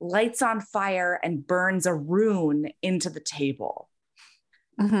immediately lights on fire and burns a rune into the table.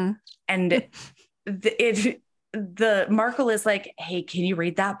 Mm-hmm. And the Markle is like, "Hey, can you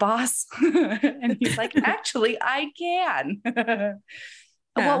read that, boss?" And he's like, "Actually, I can."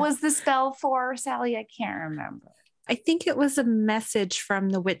 What was the spell for, Sally? I can't remember. I think it was a message from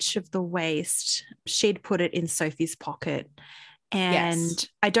the Witch of the Waste. She'd put it in Sophie's pocket. And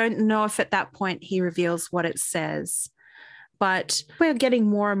I don't know if at that point he reveals what it says, but we're getting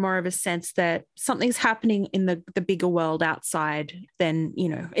more and more of a sense that something's happening in the bigger world outside. Then,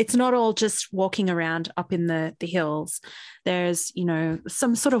 it's not all just walking around up in the hills. There's,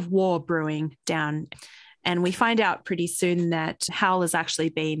 some sort of war brewing down. And we find out pretty soon that Hal has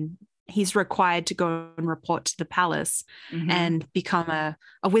actually he's required to go and report to the palace and become a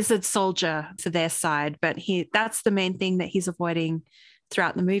wizard soldier for their side. But that's the main thing that he's avoiding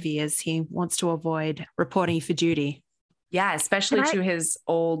throughout the movie, is he wants to avoid reporting for duty. Yeah, especially to his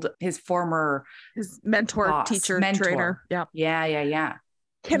former mentor, boss, teacher, trainer. Yeah. Yeah.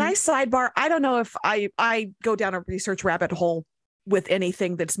 Can I sidebar? I don't know if I go down a research rabbit hole with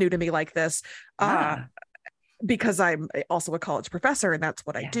anything that's new to me like this. Because I'm also a college professor and that's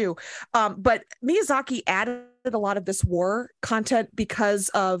what I do. But Miyazaki added a lot of this war content because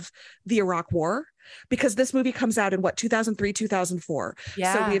of the Iraq War, because this movie comes out in 2003, 2004.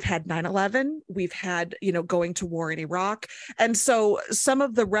 Yeah. So we've had 9/11, we've had, going to war in Iraq. And so some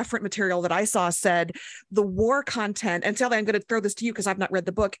of the referent material that I saw said the war content, and Sally, I'm going to throw this to you because I've not read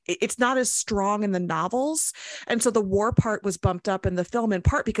the book. It's not as strong in the novels. And so the war part was bumped up in the film, in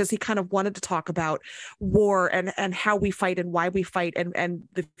part because he kind of wanted to talk about war and how we fight and why we fight and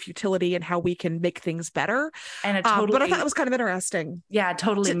the futility and how we can make things better. And but I thought it was kind of interesting. Yeah,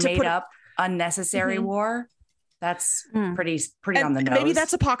 totally made up unnecessary war. That's pretty on the nose. Maybe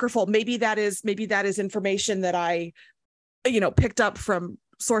that's apocryphal. Maybe that is information that I, picked up from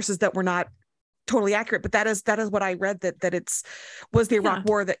sources that were not totally accurate. But that is what I read, that was the Iraq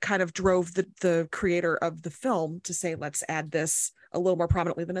War that kind of drove the creator of the film to say, let's add this a little more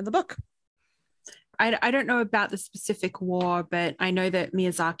prominently than in the book. I don't know about the specific war, but I know that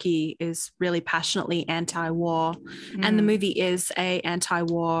Miyazaki is really passionately anti-war, and the movie is a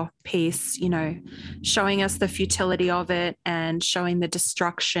anti-war piece, showing us the futility of it and showing the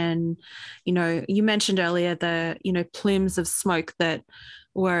destruction. You mentioned earlier the, plumes of smoke that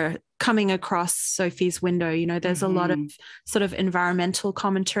were coming across Sophie's window. There's a lot of sort of environmental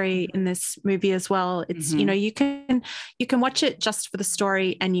commentary in this movie as well. It's, you can watch it just for the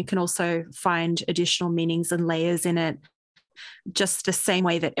story, and you can also find additional meanings and layers in it, just the same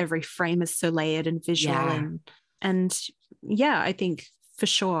way that every frame is so layered and visual. And I think for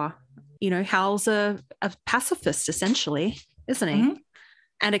sure, Hal's a pacifist essentially, isn't he?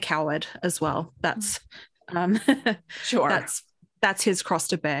 And a coward as well. That's sure. That's his cross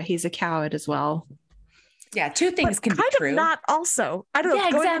to bear. He's a coward as well. Yeah, two things can be true. Not also. I don't know,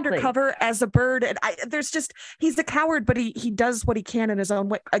 going undercover as a bird, and he's a coward, but he does what he can in his own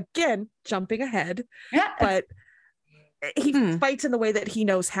way. Again, jumping ahead. Yeah. But he fights in the way that he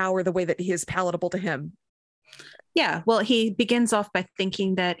knows how, or the way that he is palatable to him. Yeah, well, he begins off by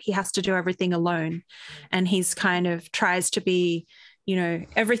thinking that he has to do everything alone, and he's kind of tries to be,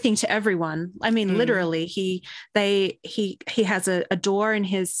 everything to everyone. I mean, literally, he has a door in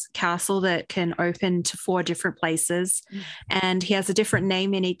his castle that can open to 4 different places, and he has a different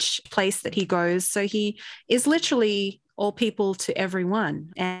name in each place that he goes. So he is literally all people to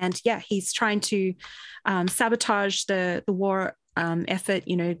everyone. And he's trying to sabotage the war effort.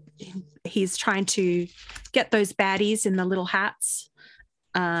 He's trying to get those baddies in the little hats,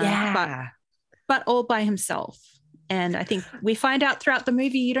 but all by himself. And I think we find out throughout the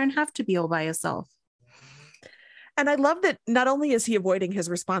movie, you don't have to be all by yourself. And I love that not only is he avoiding his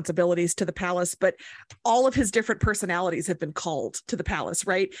responsibilities to the palace, but all of his different personalities have been called to the palace,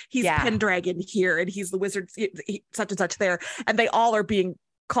 right? He's Pendragon here, and he's the wizard, such and such there. And they all are being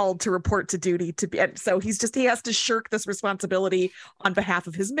called to report to duty and so he has to shirk this responsibility on behalf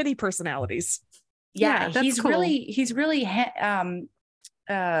of his many personalities. Yeah, that's he's cool. really hemmed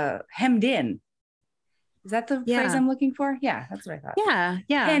in. Is that the phrase I'm looking for? Yeah, that's what I thought. Yeah.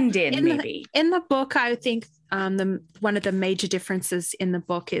 Hemmed in, maybe. In the book, I think one of the major differences in the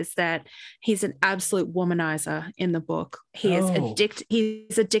book is that he's an absolute womanizer in the book. He's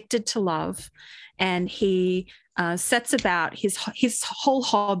addicted to love, and he sets about his whole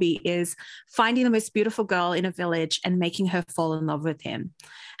hobby is finding the most beautiful girl in a village and making her fall in love with him.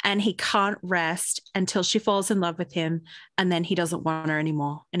 And he can't rest until she falls in love with him, and then he doesn't want her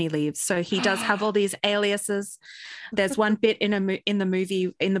anymore and he leaves. So he does have all these aliases. There's one bit in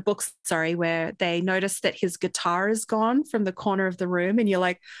the book, where they notice that his guitar is gone from the corner of the room, and you're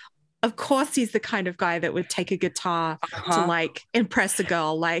like, of course he's the kind of guy that would take a guitar to like impress a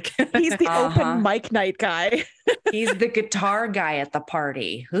girl. Like he's the open mic night guy. He's the guitar guy at the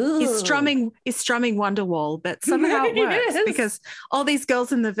party. Ooh. He's strumming Wonderwall, but somehow it works because all these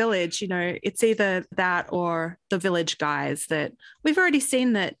girls in the village, it's either that or the village guys. That we've already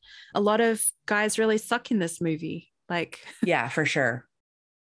seen that a lot of guys really suck in this movie. Like, yeah, for sure.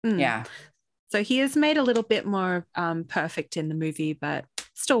 Yeah. So he is made a little bit more perfect in the movie, but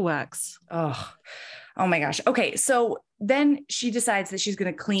still works. Oh my gosh. Okay. So then she decides that she's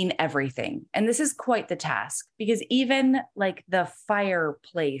going to clean everything. And this is quite the task, because even like the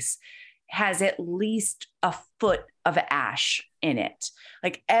fireplace has at least a foot of ash in it.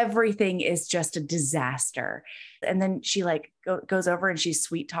 Like everything is just a disaster. And then she like goes over and she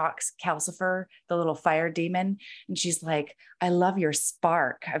sweet talks Calcifer, the little fire demon. And she's like, I love your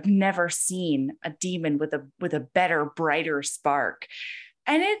spark. I've never seen a demon with a better, brighter spark.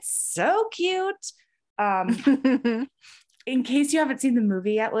 And it's so cute. In case you haven't seen the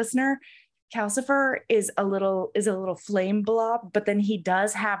movie yet, listener, Calcifer is a little flame blob, but then he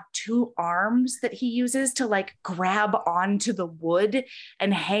does have two arms that he uses to like grab onto the wood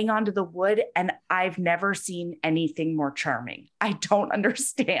and hang onto the wood. And I've never seen anything more charming. I don't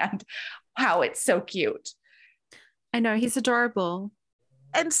understand how it's so cute. I know, he's adorable.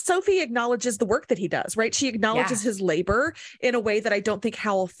 And Sophie acknowledges the work that he does, right? She acknowledges his labor in a way that I don't think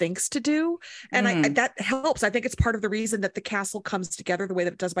Howl thinks to do. And that helps. I think it's part of the reason that the castle comes together the way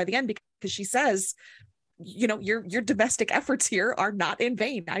that it does by the end, because she says, your domestic efforts here are not in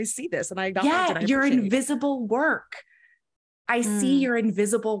vain. I see this and I acknowledge it. Your invisible work. I see your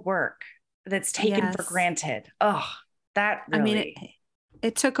invisible work that's taken for granted. Oh, that really... I mean,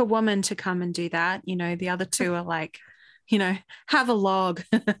 it took a woman to come and do that. The other two are like, have a log.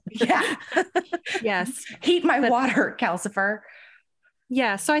 Yeah. Yes. Heat my water, Calcifer.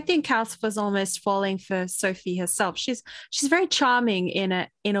 Yeah. So I think Calcifer's almost falling for Sophie herself. She's very charming in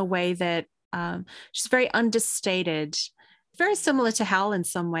a way that she's very understated, very similar to Hal in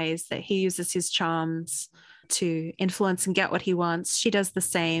some ways, that he uses his charms to influence and get what he wants. She does the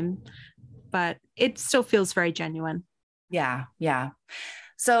same, but it still feels very genuine. Yeah. Yeah.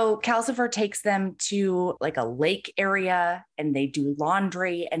 So Calcifer takes them to like a lake area and they do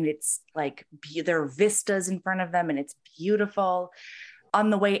laundry, and it's like there are vistas in front of them and it's beautiful.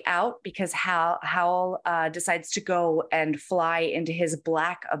 On the way out, because Howl decides to go and fly into his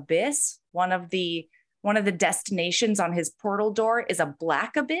black abyss. One of the destinations on his portal door is a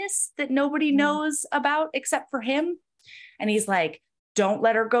black abyss that nobody knows about except for him. And he's like, don't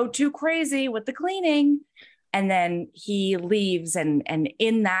let her go too crazy with the cleaning. And then he leaves, and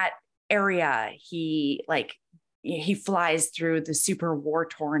in that area, he flies through the super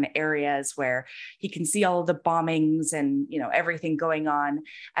war-torn areas where he can see all of the bombings and, everything going on,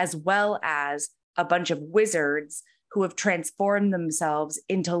 as well as a bunch of wizards who have transformed themselves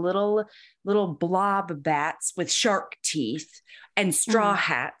into little blob bats with shark teeth and straw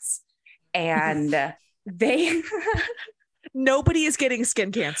hats. And they... Nobody is getting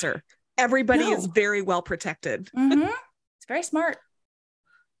skin cancer. Everybody is very well protected. It's very smart.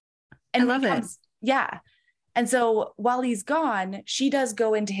 And I love it. Yeah. And so while he's gone, she does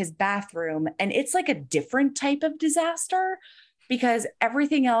go into his bathroom, and it's like a different type of disaster, because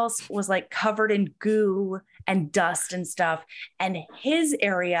everything else was like covered in goo and dust and stuff. And his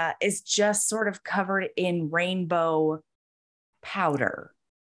area is just sort of covered in rainbow powder.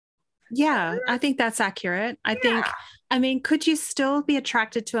 Yeah, I think that's accurate. I mean, could you still be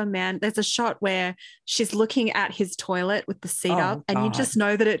attracted to a man? There's a shot where she's looking at his toilet with the seat up, and you just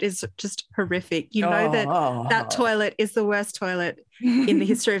know that it is just horrific. You know that toilet is the worst toilet in the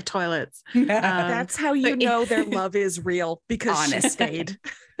history of toilets. That's how you know their love is real, because she stayed.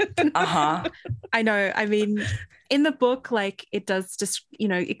 I know. I mean, in the book, like, it does just,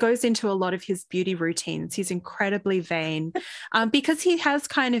 it goes into a lot of his beauty routines. He's incredibly vain because he has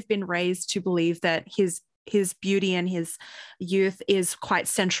kind of been raised to believe that his beauty and his youth is quite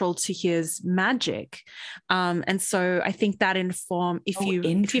central to his magic. And so I think that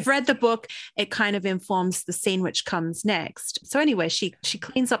if you've read the book, it kind of informs the scene which comes next. So anyway, she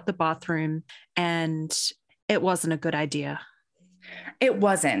cleans up the bathroom, and it wasn't a good idea. It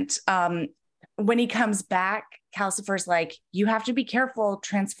wasn't. When he comes back, Calcifer's like, you have to be careful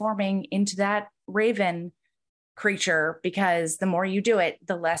transforming into that raven creature, because the more you do it,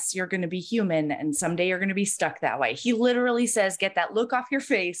 the less you're going to be human, and someday you're going to be stuck that way. He literally says, get that look off your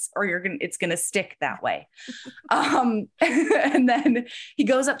face, or it's going to stick that way. And then he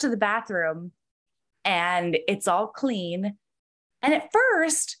goes up to the bathroom, and it's all clean. And at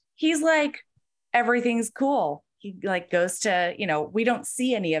first he's like, everything's cool. He like goes to, we don't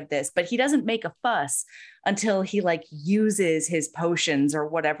see any of this, but he doesn't make a fuss until he like uses his potions or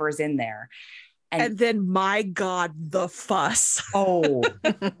whatever's in there. And then, my God, the fuss. Oh,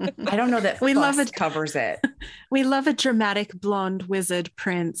 I don't know that we love it covers it. We love a dramatic blonde wizard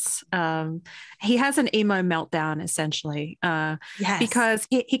prince. He has an emo meltdown, essentially, yes. Because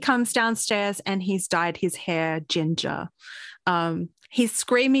he comes downstairs and he's dyed his hair ginger. He's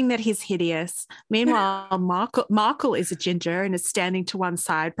screaming that he's hideous. Meanwhile, Markle is a ginger and is standing to one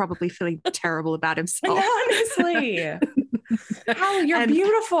side, probably feeling terrible about himself. Honestly. Hal, you're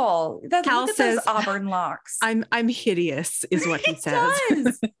beautiful. Cal look at says, those auburn locks. I'm hideous, is what he says.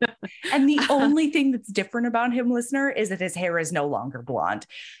 Does. And the only thing that's different about him, listener, is that his hair is no longer blonde.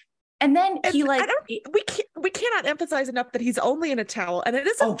 And then we cannot emphasize enough that he's only in a towel, and it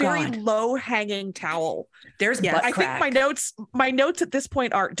is a very low hanging towel. There's butt I crack. think my notes at this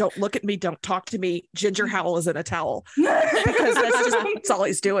point are, don't look at me, don't talk to me. Ginger Howell is in a towel, because that's all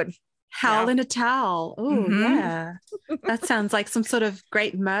he's doing. Howl in a towel. Oh, yeah. That sounds like some sort of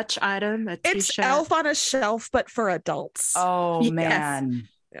great merch item. It's Elf on a Shelf, but for adults. Oh, yes. Man.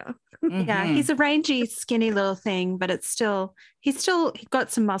 Yeah. Mm-hmm. Yeah, he's a rangy, skinny little thing, but he's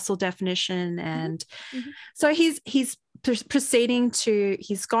got some muscle definition, and so he's proceeding to.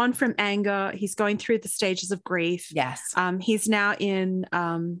 He's gone from anger. He's going through the stages of grief. Yes. He's now in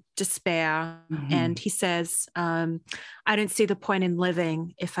despair, and he says, "I don't see the point in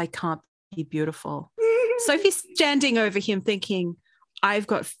living if I can't be beautiful." Sophie's standing over him, thinking, I've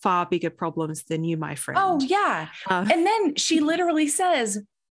got far bigger problems than you, my friend. Oh, yeah. And then she literally says,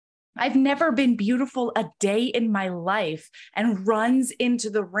 I've never been beautiful a day in my life, and runs into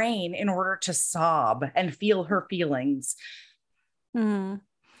the rain in order to sob and feel her feelings.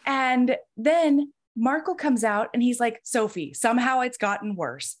 And then Markle comes out and he's like, Sophie, somehow it's gotten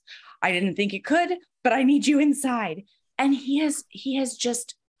worse. I didn't think it could, but I need you inside. And he has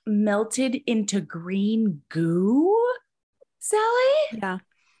just melted into green goo, Sally?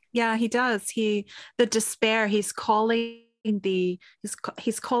 Yeah, he does. The despair, he's calling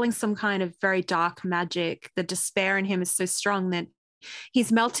some kind of very dark magic. The despair in him is so strong that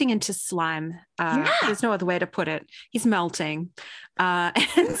he's melting into slime. There's no other way to put it. He's melting.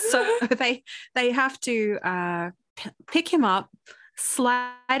 And so they have to pick him up,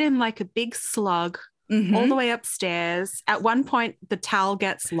 slide him like a big slug all the way upstairs. At one point, the towel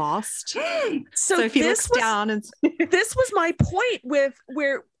gets lost. So if he looks down and this was my point with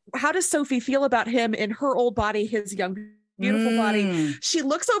how does Sophie feel about him in her old body, his young beautiful body? She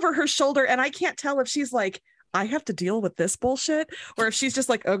looks over her shoulder, and I can't tell if she's like, I have to deal with this bullshit, or if she's just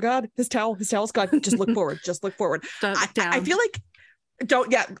like, oh God, his towel's gone. Just look forward. Just look forward. I feel like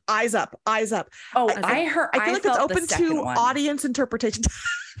eyes up. Oh, I feel like it's open to audience interpretation.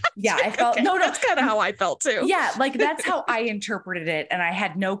 Yeah, I felt no, that's kind of how I felt too. Yeah, like that's how I interpreted it, and I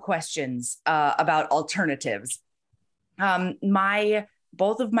had no questions about alternatives.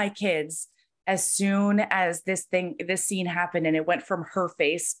 Both of my kids, as soon as this scene happened and it went from her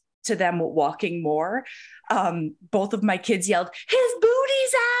face to them walking more, both of my kids yelled, his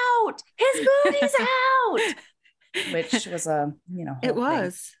booty's out, his booty's out, which was a,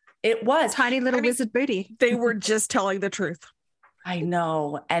 it was tiny little wizard booty. They were just telling the truth. I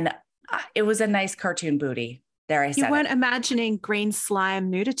know. And it was a nice cartoon booty. There, I said you weren't imagining green slime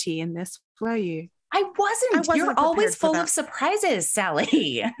nudity in this, were you? I wasn't. You're always full of surprises,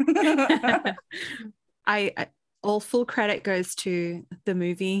 Sally. I all full credit goes to the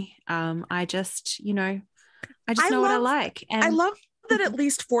movie. I just know what I like. And I love that at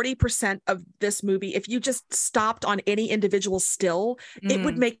least 40% of this movie, if you just stopped on any individual still, it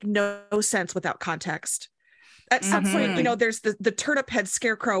would make no sense without context. At some point, there's the turnip head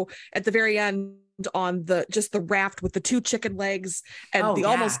scarecrow at the very end on the raft with the two chicken legs and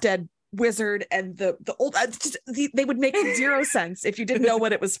almost dead wizard and the old. They would make zero sense if you didn't know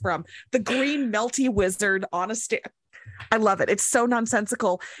what it was from. The green melty wizard on a stair. I love it. It's so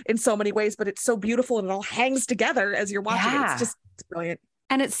nonsensical in so many ways, but it's so beautiful and it all hangs together as you're watching it. It's brilliant.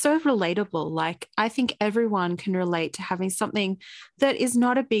 And it's so relatable. Like, I think everyone can relate to having something that is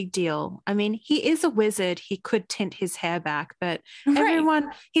not a big deal. I mean, he is a wizard. He could tint his hair back, but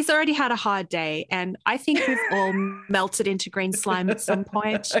he's already had a hard day. And I think we've all melted into green slime at some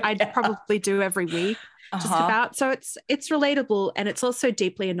point. I'd probably do every week, just about. So it's relatable, and it's also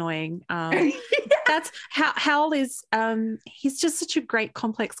deeply annoying. That's how Hal is. He's just such a great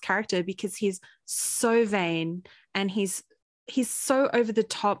complex character because he's so vain and he's so over the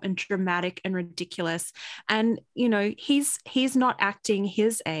top and dramatic and ridiculous. And, you know, he's not acting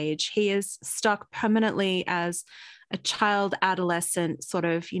his age. He is stuck permanently as a child, adolescent, sort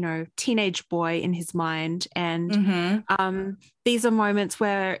of, you know, teenage boy in his mind. And these are moments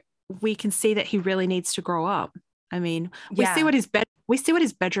where we can see that he really needs to grow up. I mean, we see what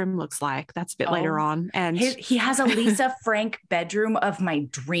his bedroom looks like. That's a bit later on. And he has a Lisa Frank bedroom of my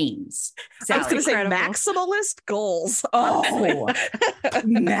dreams. Sally. I was going to say maximalist goals. Oh,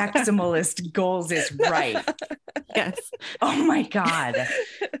 maximalist goals is right. Yes. Oh my God.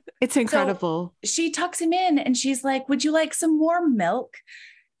 It's incredible. So she tucks him in and she's like, would you like some more milk?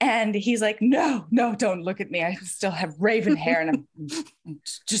 And he's like, no, don't look at me. I still have raven hair and I'm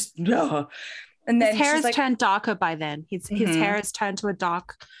just, no. And then his hair has turned darker by then. His hair has turned to a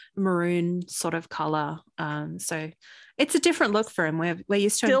dark maroon sort of color. So it's a different look for him. We're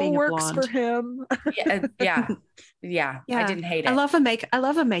used to him being a blonde. Still works for him. Yeah. I didn't hate it. I love a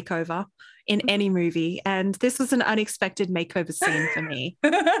makeover in any movie, and this was an unexpected makeover scene for me.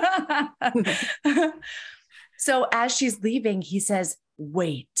 So as she's leaving, he says,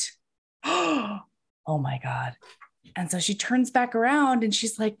 "Wait." Oh my God. And so she turns back around and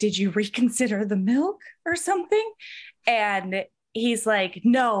she's like, did you reconsider the milk or something? And he's like,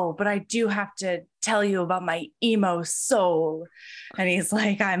 no, but I do have to tell you about my emo soul. And he's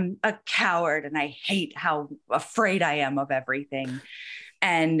like, I'm a coward and I hate how afraid I am of everything.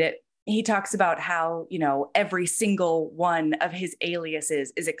 And he talks about how, you know, every single one of his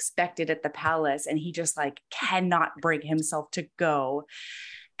aliases is expected at the palace. And he just like cannot bring himself to go.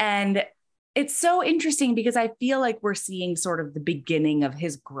 And it's so interesting because I feel like we're seeing sort of the beginning of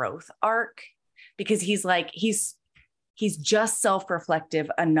his growth arc, because he's like, he's just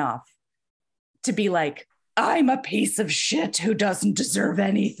self-reflective enough to be like, I'm a piece of shit who doesn't deserve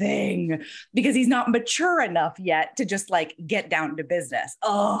anything, because he's not mature enough yet to just like get down to business.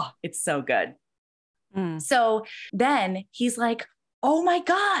 Oh, it's so good. So then he's like, oh my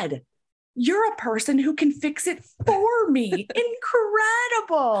God, you're a person who can fix it for me.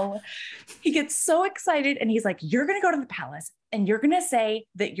 Incredible. He gets so excited and he's like, you're going to go to the palace and you're going to say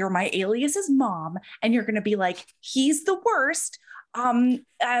that you're my alias's mom. And you're going to be like, he's the worst.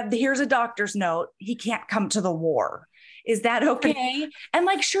 Here's a doctor's note. He can't come to the war. Is that okay? And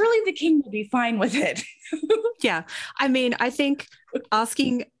like, surely the king will be fine with it. Yeah. I mean, I think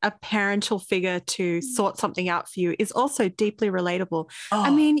asking a parental figure to sort something out for you is also deeply relatable. Oh.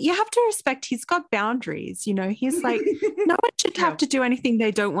 I mean, you have to respect he's got boundaries. You know, he's like, no one should have to do anything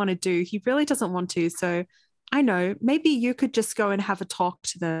they don't want to do. He really doesn't want to. So I know, maybe you could just go and have a talk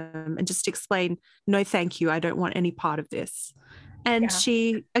to them and just explain, no, thank you. I don't want any part of this. And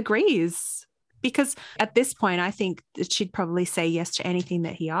she agrees. Because at this point, I think that she'd probably say yes to anything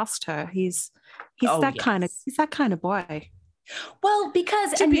that he asked her. He's that kind of boy. Well,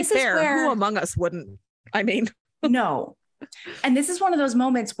 because to be fair, who among us wouldn't? I mean, no. And this is one of those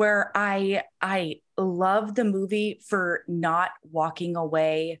moments where I love the movie for not walking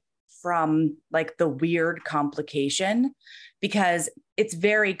away from like the weird complication, because it's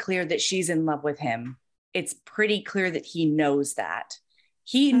very clear that she's in love with him. It's pretty clear that he knows that.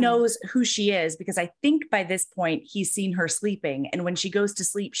 He knows who she is, because I think by this point he's seen her sleeping. And when she goes to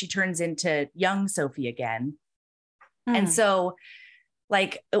sleep, she turns into young Sophie again. And so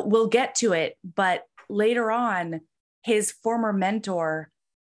like, we'll get to it, but later on, his former mentor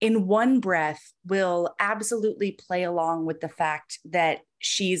in one breath will absolutely play along with the fact that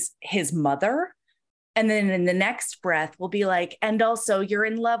she's his mother. And then in the next breath, we'll be like, and also you're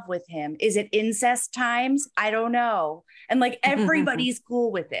in love with him. Is it incest times? I don't know. And like, everybody's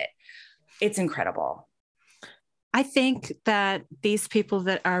cool with it. It's incredible. I think that these people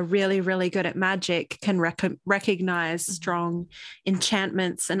that are really, really good at magic can recognize strong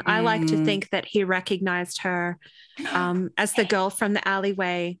enchantments. And I like to think that he recognized her as the girl from the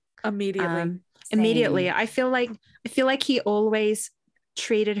alleyway. Immediately. I feel like he always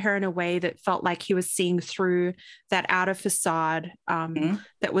treated her in a way that felt like he was seeing through that outer facade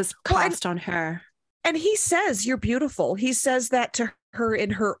that was cast on her. And he says, you're beautiful. He says that to her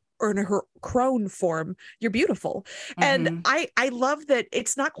in her or in her crone form, you're beautiful. And I love that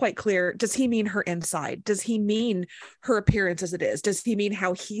it's not quite clear. Does he mean her inside? Does he mean her appearance as it is? Does he mean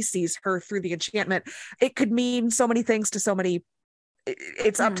how he sees her through the enchantment? It could mean so many things to so many.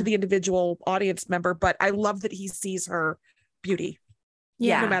 It's up to the individual audience member, but I love that he sees her beauty.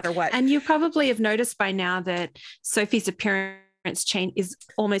 Yeah, no matter what. And you probably have noticed by now that Sophie's appearance change is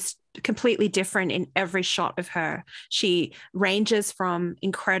almost completely different in every shot of her. She ranges from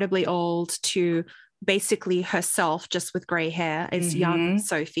incredibly old to basically herself, just with gray hair, as young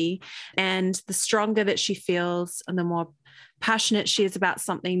Sophie. And the stronger that she feels and the more passionate she is about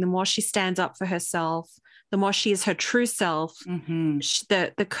something, the more she stands up for herself, the more she is her true self,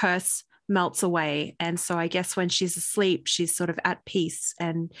 the curse melts away. And so I guess when she's asleep, she's sort of at peace.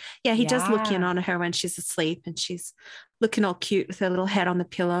 And yeah, he does look in on her when she's asleep, and she's looking all cute with her little head on the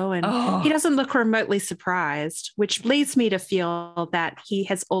pillow. And he doesn't look remotely surprised, which leads me to feel that he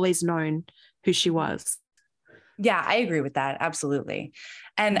has always known who she was. Yeah, I agree with that. Absolutely.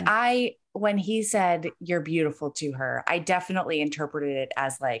 And when he said you're beautiful to her, I definitely interpreted it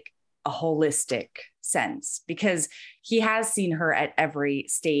as like a holistic sense, because he has seen her at every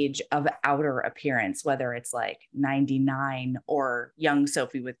stage of outer appearance, whether it's like 99 or young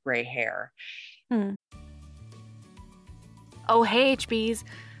Sophie with gray hair. Oh, hey, HBs.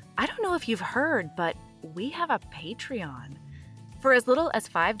 I don't know if you've heard, but we have a Patreon. For as little as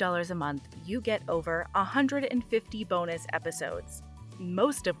 $5 a month, you get over 150 bonus episodes,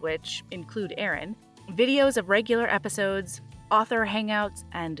 most of which include Aaron, videos of regular episodes, author hangouts,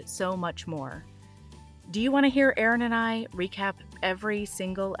 and so much more. Do you want to hear Aaron and I recap every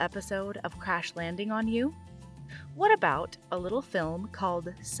single episode of Crash Landing on You? What about a little film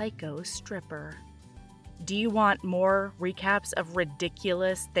called Psycho Stripper? Do you want more recaps of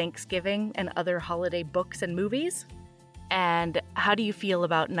ridiculous Thanksgiving and other holiday books and movies? And how do you feel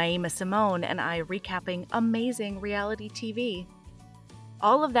about Naima Simone and I recapping amazing reality TV?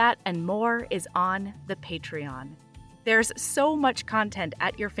 All of that and more is on the Patreon. There's so much content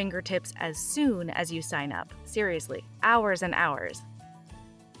at your fingertips as soon as you sign up. Seriously, hours and hours.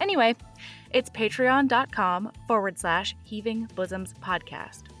 Anyway, it's patreon.com/Heaving Bosoms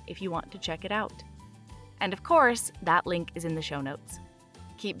Podcast if you want to check it out. And of course, that link is in the show notes.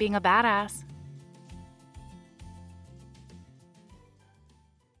 Keep being a badass.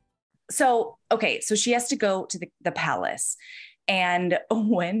 So she has to go to the palace. And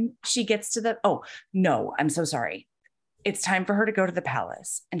when she gets to I'm so sorry. It's time for her to go to the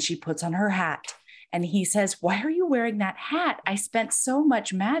palace, and she puts on her hat, and he says, "Why are you wearing that hat? I spent so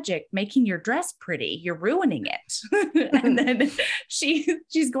much magic making your dress pretty. You're ruining it." And then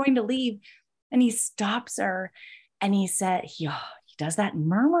she's going to leave, and he stops her, and he does that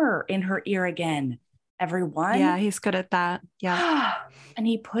murmur in her ear again. Everyone. Yeah, he's good at that. Yeah. And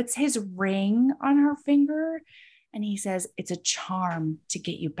he puts his ring on her finger, and he says, "It's a charm to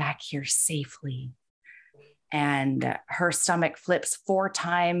get you back here safely." And her stomach flips 4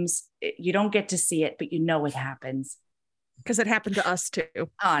 times. You don't get to see it, but you know it happens. Because it happened to us too.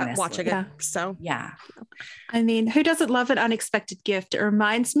 Honestly. Watching it. So yeah. I mean, who doesn't love an unexpected gift? It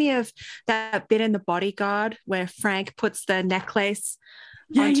reminds me of that bit in The Bodyguard where Frank puts the necklace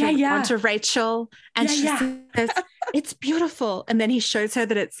onto Rachel, and she says, "It's beautiful." And then he shows her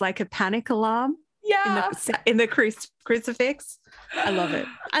that it's like a panic alarm in the crucifix. I love it.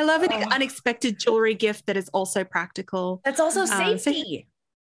 I love an unexpected jewelry gift that is also practical. That's also safety.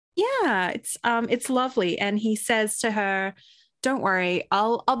 It's lovely. And he says to her, "Don't worry,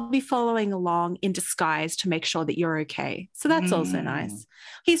 I'll be following along in disguise to make sure that you're okay." So that's also nice.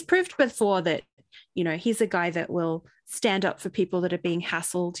 He's proved before that, he's a guy that will stand up for people that are being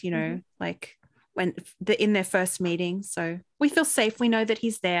hassled, like when in their first meeting. So we feel safe. We know that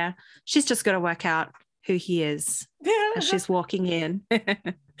he's there. She's just got to work out who he is as she's walking in.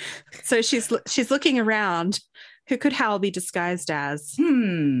 So she's looking around. Who could Hal be disguised as?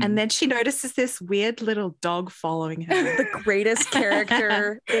 And then she notices this weird little dog following her. The greatest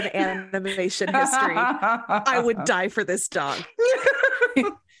character in animation history. I would die for this dog.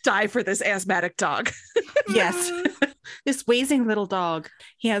 Die for this asthmatic dog. Yes. This wheezing little dog.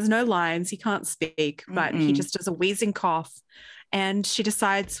 He has no lines. He can't speak, but he just does a wheezing cough. And she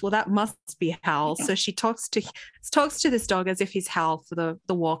decides, well, that must be Hal. So she talks to this dog as if he's Hal for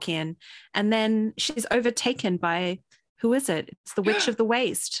the walk-in. And then she's overtaken by, who is it? It's the Witch of the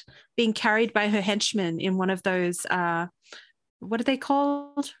Waste, being carried by her henchmen in one of those, what are they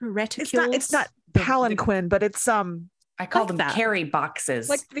called? Reticules? It's not palanquin, but it's I call them carry boxes.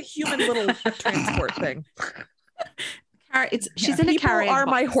 Like the human little transport thing. She's in a People carrying are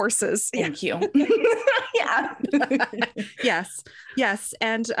box. my horses. Thank you. Yeah. Yes.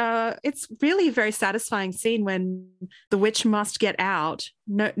 And it's really a very satisfying scene when the witch must get out.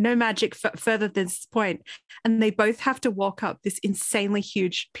 No magic further than this point. And they both have to walk up this insanely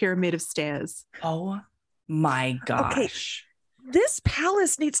huge pyramid of stairs. Oh my gosh. Okay. This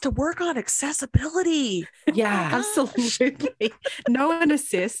palace needs to work on accessibility. Yeah. Absolutely. No one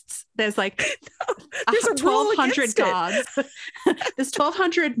assists. There's like There's a rule 1,200 against it. guards. There's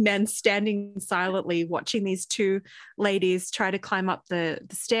 1,200 men standing silently watching these two ladies try to climb up the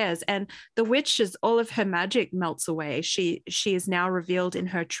stairs. And the witch, as all of her magic melts away, she is now revealed in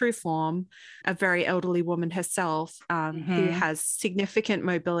her true form, a very elderly woman herself, who has significant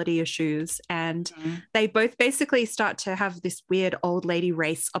mobility issues. And they both basically start to have this weird old lady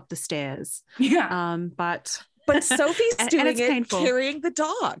race up the stairs. Yeah. But Sophie's doing it's it painful. carrying the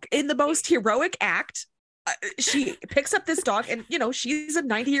dog in the most heroic act. She picks up this dog and, she's a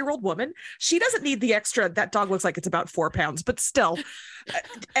 90-year-old woman. She doesn't need the extra. That dog looks like it's about 4 pounds, but still,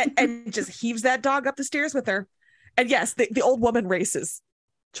 and just heaves that dog up the stairs with her. And yes, the old woman races.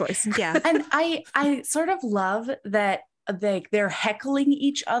 Choice. Yeah. And I sort of love that they're heckling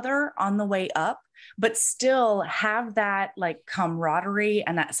each other on the way up, but still have that like camaraderie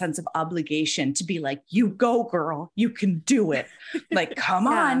and that sense of obligation to be like, you go, girl, you can do it. Like, come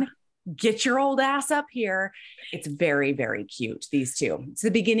on, get your old ass up here. It's very, very cute. These two. It's the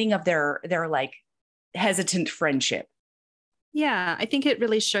beginning of their like hesitant friendship. Yeah, I think it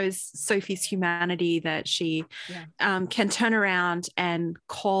really shows Sophie's humanity that she can turn around and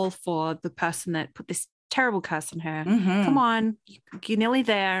call for the person that put this terrible curse on her. Come on, you're nearly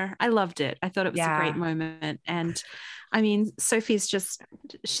there. I loved it. I thought it was a great moment. And I mean, she's just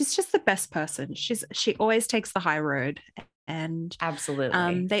the best person. She always takes the high road. And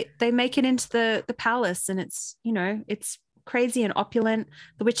absolutely, they make it into the palace, and it's it's crazy and opulent.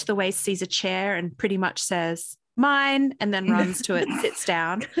 The Witch of the Waste sees a chair and pretty much says, "Mine," and then runs to it and sits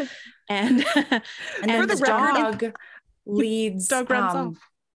down. And the dog leads. Dog runs off.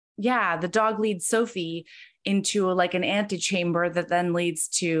 Yeah, the dog leads Sophie into like an antechamber that then leads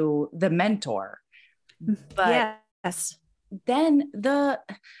to the mentor. But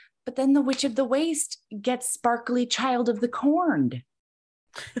then the Witch of the Waste gets Sparkly Child of the Corn.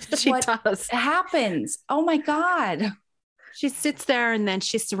 She does. Happens. Oh my God. She sits there and then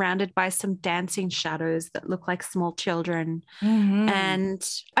she's surrounded by some dancing shadows that look like small children. And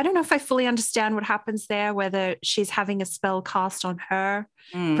I don't know if I fully understand what happens there, whether she's having a spell cast on her,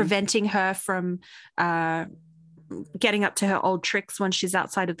 preventing her from getting up to her old tricks when she's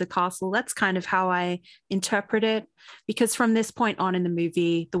outside of the castle. That's kind of how I interpret it, because from this point on in the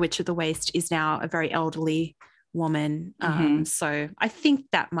movie, the Witch of the Waste is now a very elderly woman. So I think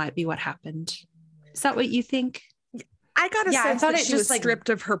that might be what happened. Is that what you think? I got a sense that she was stripped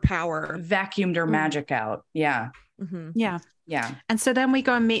of her power. Vacuumed her magic out. Yeah. Yeah. And so then we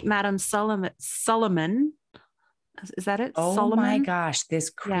go and meet Madame Solomon. Is that it? Oh Solomon? My gosh, this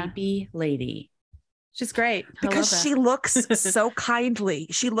creepy lady. She's great. Because she looks so kindly.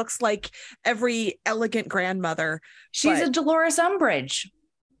 She looks like every elegant grandmother. She's a Dolores Umbridge.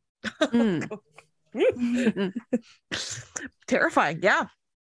 Terrifying. Yeah.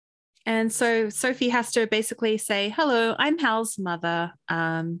 And so Sophie has to basically say, hello, I'm Hal's mother.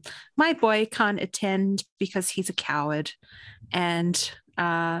 My boy can't attend because he's a coward. And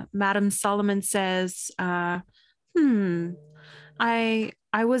Madame Solomon says,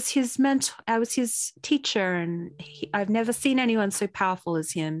 I was his mentor. I was his teacher, and I've never seen anyone so powerful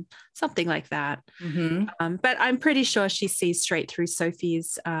as him. Something like that. But I'm pretty sure she sees straight through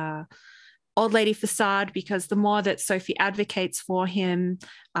Sophie's old lady facade, because the more that Sophie advocates for him,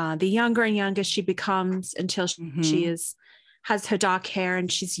 the younger and younger she becomes, until she has her dark hair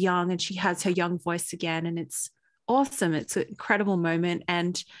and she's young and she has her young voice again. And it's awesome. It's an incredible moment.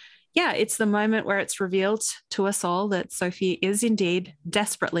 And yeah, it's the moment where it's revealed to us all that Sophie is indeed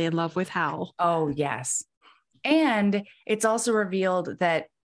desperately in love with Hal. Oh, yes. And it's also revealed that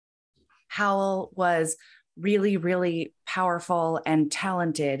Hal was really, really powerful and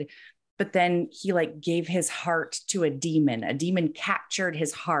talented, but then he like gave his heart to a demon. A demon captured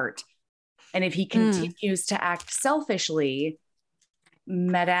his heart. And if he continues to act selfishly,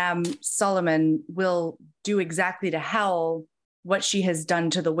 Madame Solomon will do exactly to Hal what she has done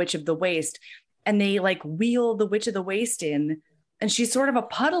to the Witch of the Waste. And they like wheel the Witch of the Waste in, and she's sort of a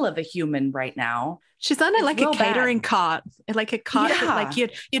puddle of a human right now. She's on it like a catering cart, like a cart that like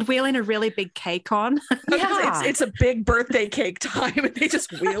you'd wheel in a really big cake on. Yeah. It's a big birthday cake time, and they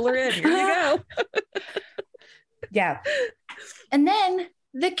just wheel her in. Here you go. Yeah. And then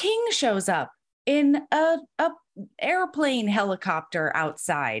the king shows up in a airplane helicopter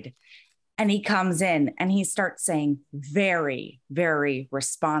outside. And he comes in and he starts saying very, very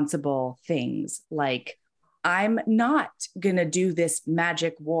responsible things like, I'm not going to do this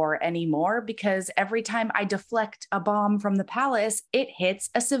magic war anymore because every time I deflect a bomb from the palace, it hits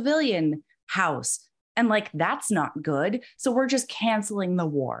a civilian house. And like, that's not good. So we're just canceling the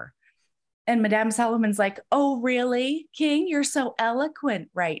war. And Madame Solomon's like, oh, really, King? You're so eloquent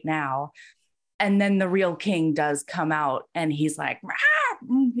right now. And then the real king does come out and he's like, ah!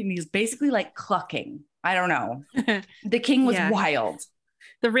 And he's basically like clucking. I don't know. The king was wild.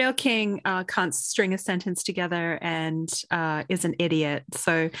 The real king can't string a sentence together and is an idiot.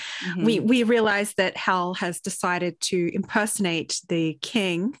 So we realize that Hal has decided to impersonate the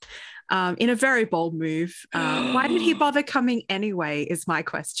king in a very bold move. Why did he bother coming anyway is my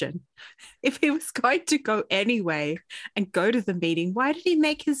question. If he was going to go anyway and go to the meeting, why did he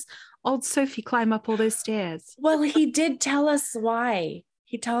make his old Sophie climb up all those stairs? Well, he did tell us why.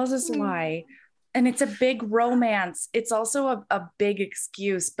 He tells us why. And it's a big romance. It's also a big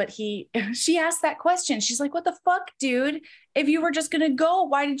excuse, but she asked that question. She's like, what the fuck, dude? If you were just going to go,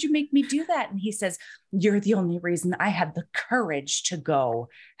 why did you make me do that? And he says, you're the only reason I had the courage to go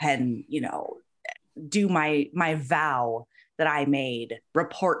and, do my vow that I made,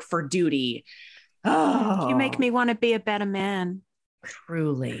 report for duty. Oh, you make me want to be a better man.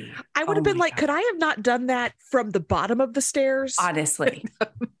 Truly. I would have been like, God. could I have not done that from the bottom of the stairs? Honestly.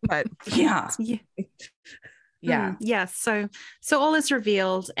 But yeah. Yeah. So all is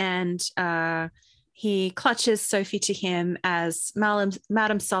revealed and he clutches Sophie to him as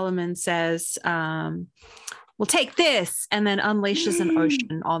Madame Solomon says, well, take this, and then unleashes an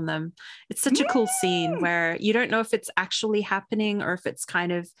ocean on them. It's such a cool scene where you don't know if it's actually happening or if it's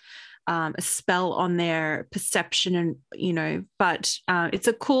kind of a spell on their perception, and but it's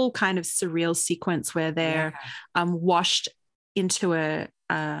a cool kind of surreal sequence where they're washed into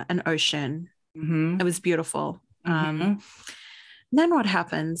an ocean. It was beautiful. Then what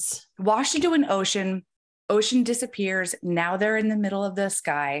happens? Washed into an ocean disappears. Now they're in the middle of the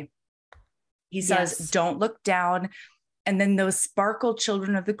sky. He says, don't look down. And then those sparkle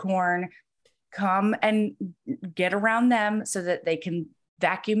children of the corn come and get around them so that they can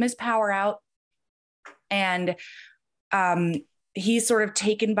vacuum his power out. And he's sort of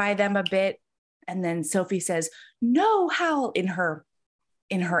taken by them a bit. And then Sophie says, no, Hal, in her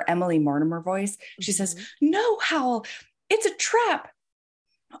Emily Mortimer voice. She says, no, Hal, it's a trap.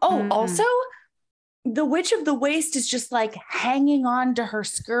 Oh, also, the Witch of the Waste is just like hanging on to her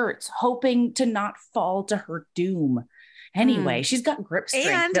skirts, hoping to not fall to her doom. Anyway, she's got grip strength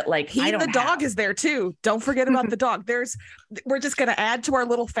and that like I don't the dog have. is there too. Don't forget about the dog. We're just going to add to our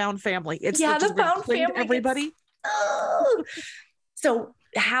little found family. It's the found family. Everybody. So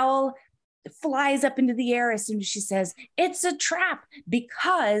Hal flies up into the air as soon as she says it's a trap,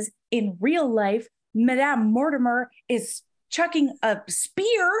 because in real life, Madame Mortimer is chucking a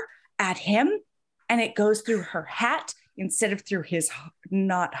spear at him, and it goes through her hat instead of through his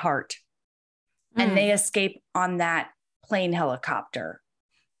not heart, and they escape on that plane helicopter.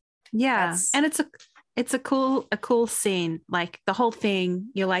 And it's a cool scene. Like the whole thing,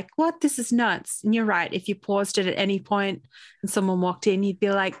 you're like, what? This is nuts. And you're right. If you paused it at any point and someone walked in, you'd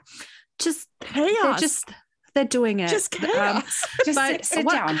be like, just chaos. They're doing it. Just chaos. Just sit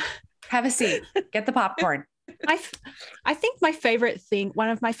down, have a seat, get the popcorn. I think one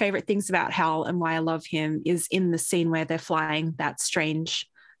of my favorite things about Hal and why I love him is in the scene where they're flying that strange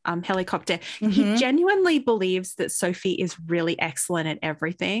helicopter. He genuinely believes that Sophie is really excellent at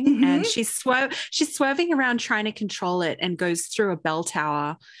everything, and she's swerving around trying to control it and goes through a bell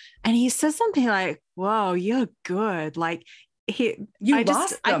tower, and he says something like, "Whoa, you're good!" Like I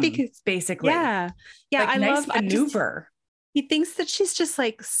think it's basically like, I nice love maneuver. He thinks that she's just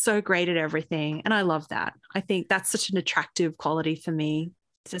like so great at everything, and I love that. I think that's such an attractive quality for me.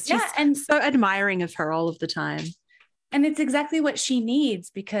 And so admiring of her all of the time. And it's exactly what she needs,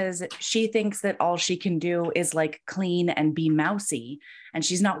 because she thinks that all she can do is like clean and be mousy, and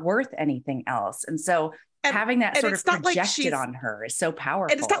she's not worth anything else. And so having that sort of projected on her is so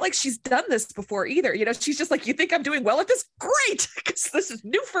powerful. And it's not like she's done this before either. She's just like, you think I'm doing well at this? Great. Because this is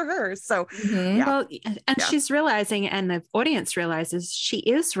new for her. So, she's realizing, and the audience realizes, she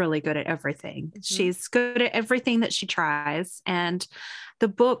is really good at everything. She's good at everything that she tries. And the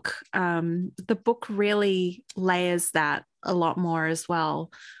book really layers that a lot more as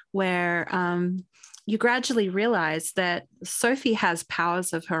well, where you gradually realize that Sophie has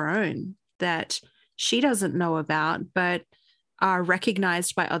powers of her own that she doesn't know about, but are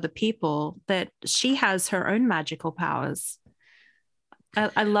recognized by other people, that she has her own magical powers.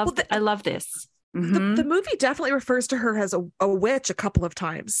 I love this. The movie definitely refers to her as a witch a couple of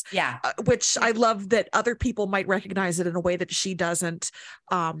times. Yeah. Which I love that other people might recognize it in a way that she doesn't,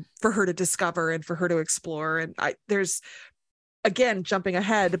 for her to discover and for her to explore. And there's, again, jumping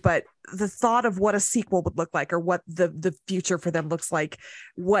ahead, but the thought of what a sequel would look like, or what the future for them looks like,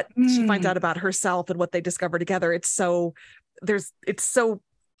 what she finds out about herself and what they discover together. It's so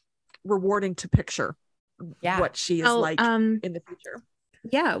rewarding to picture what she is like in the future.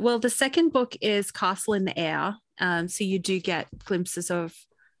 Yeah, well, the second book is Castle in the Air. So you do get glimpses of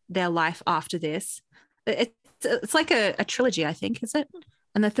their life after this. It's like a trilogy, I think, is it?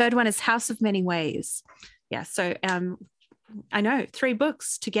 And the third one is House of Many Ways. Yeah, so I know 3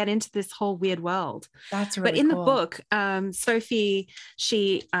 books to get into this whole weird world. That's really But in cool. the book, Sophie,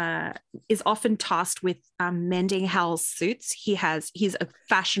 she is often tasked with mending Hal's suits. He's a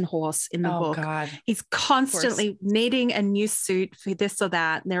fashion horse in the book. God. He's constantly needing a new suit for this or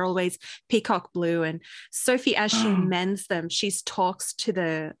that, and they're always peacock blue. And Sophie, as she mends them, she talks to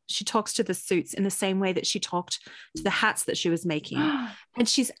the suits in the same way that she talked to the hats that she was making. And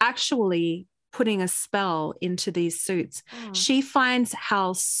she's actually putting a spell into these suits. She finds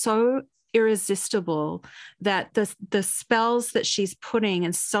Hal so irresistible that the spells that she's putting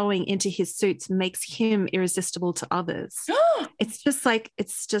and sewing into his suits makes him irresistible to others. It's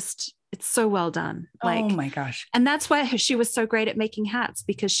so well done. Oh my gosh. And that's why she was so great at making hats,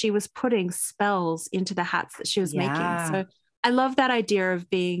 because she was putting spells into the hats that she was making. So I love that idea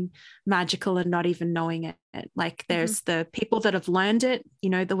of being magical and not even knowing it. Like there's the people that have learned it,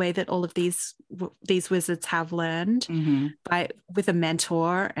 the way that all of these wizards have learned with a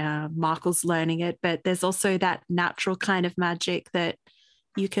mentor. Markle's learning it, but there's also that natural kind of magic that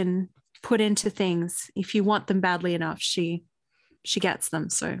you can put into things if you want them badly enough. She gets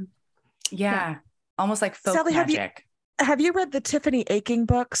them. So yeah. Almost like folk Sally, magic. Have you read the Tiffany Aching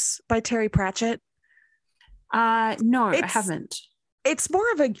books by Terry Pratchett? No, I haven't. It's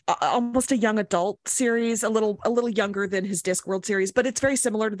more of almost a young adult series, a little younger than his Discworld series, but it's very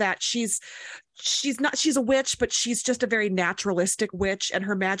similar to that. She's a witch, but she's just a very naturalistic witch, and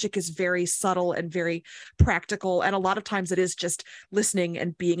her magic is very subtle and very practical. And a lot of times it is just listening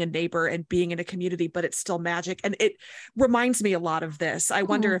and being a neighbor and being in a community, but it's still magic. And it reminds me a lot of this. I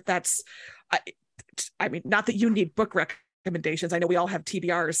wonder if that's, I mean, not that you need book recommendations. I know we all have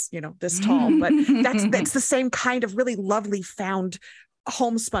TBRs, this tall, but that's the same kind of really lovely found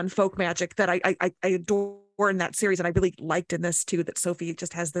homespun folk magic that I adore in that series. And I really liked in this too, that Sophie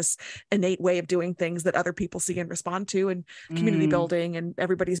just has this innate way of doing things that other people see and respond to, and community building, and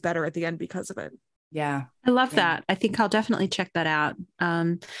everybody's better at the end because of it. Yeah. I love that. I think I'll definitely check that out.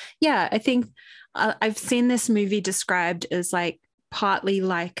 I think I've seen this movie described as like partly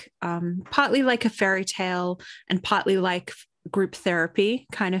like a fairy tale and partly like group therapy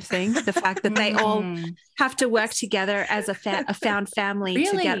kind of thing. The fact that they all have to work together as a found family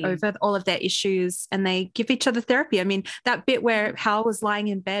to get over all of their issues, and they give each other therapy. I mean, that bit where Hal was lying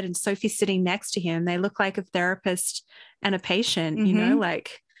in bed and Sophie's sitting next to him, they look like a therapist and a patient,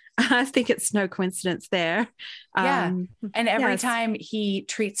 like I think it's no coincidence there. And every time he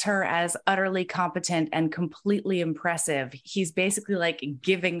treats her as utterly competent and completely impressive, he's basically like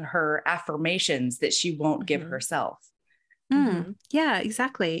giving her affirmations that she won't give herself. Yeah,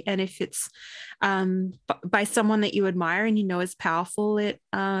 exactly. And if it's by someone that you admire and is powerful, it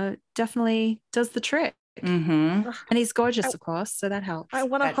definitely does the trick. And he's gorgeous, of course, so that helps. I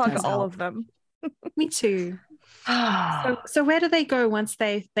want to hug all of them. Me too. So where do they go once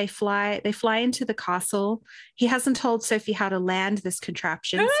they fly into the castle? He hasn't told Sophie how to land this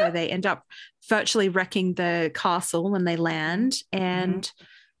contraption, so they end up virtually wrecking the castle when they land, and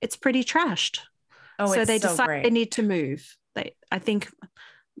it's pretty trashed. So they decide they need to move. I think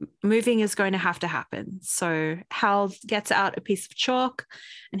moving is going to have to happen. So Hal gets out a piece of chalk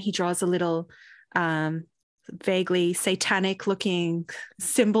and he draws a little vaguely satanic looking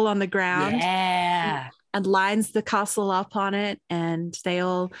symbol on the ground. And lines the castle up on it, and they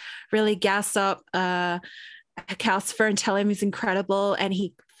all really gas up Calcifer and tell him he's incredible, and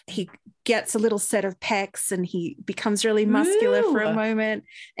he gets a little set of pecs and he becomes really muscular for a moment,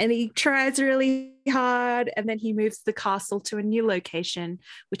 and he tries really hard, and then he moves the castle to a new location,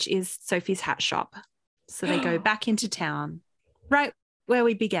 which is Sophie's hat shop. So they go back into town, right where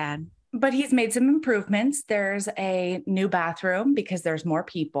we began. But he's made some improvements. There's a new bathroom because there's more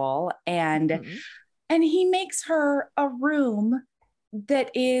people, and he makes her a room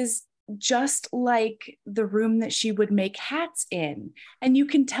that is just like the room that she would make hats in. And you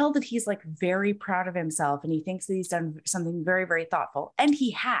can tell that he's like very proud of himself, and he thinks that he's done something very, very thoughtful. And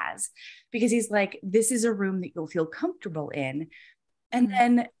he has, because he's like, this is a room that you'll feel comfortable in. And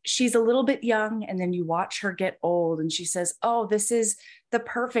then she's a little bit young, and then you watch her get old, and she says, "Oh, this is the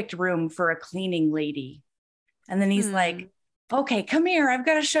perfect room for a cleaning lady." And then he's like, "Okay, come here. I've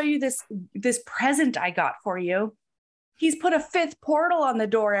got to show you this present I got for you." He's put a 5th portal on the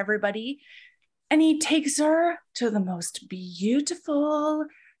door, everybody. And he takes her to the most beautiful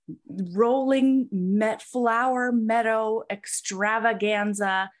rolling flower meadow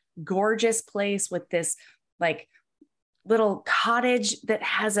extravaganza, gorgeous place with this like little cottage that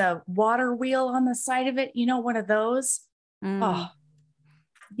has a water wheel on the side of it. You know, one of those. Oh,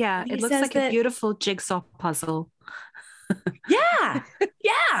 yeah. It looks like a beautiful jigsaw puzzle. Yeah.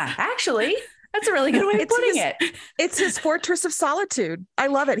 Actually, that's a really good way of putting it. It's his fortress of solitude. I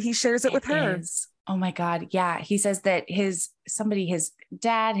love it. He shares it with her. Is. Oh my God. Yeah. He says that his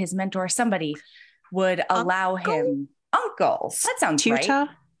dad, his mentor, somebody would allow him, uncle. That sounds tutor? Right.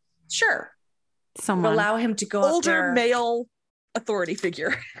 Sure. Someone. Allow him to go up there. Older male authority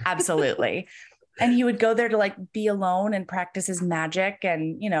figure. Absolutely. And he would go there to like be alone and practice his magic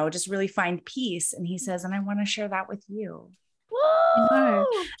and, you know, just really find peace. And he says, and I want to share that with you. No.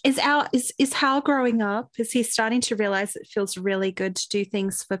 Is Hal growing up? Is he starting to realize it feels really good to do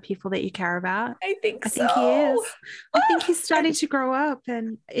things for people that you care about? I think he is. I think he's starting to grow up,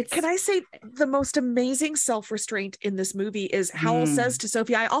 and it's. Can I say the most amazing self-restraint in this movie is Hal says to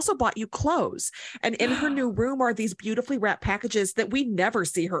Sophie, "I also bought you clothes," and in her new room are these beautifully wrapped packages that we never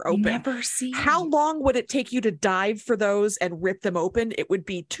see her open. Never see. How long would it take you to dive for those and rip them open? It would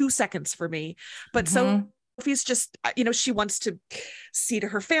be 2 seconds for me, but so. Sophie's just, you know, she wants to see to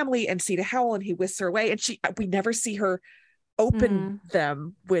her family and see to Hal, and he whisks her away, and we never see her open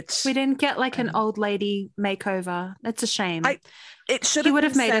them, which we didn't get like an old lady makeover. That's a shame. It should he would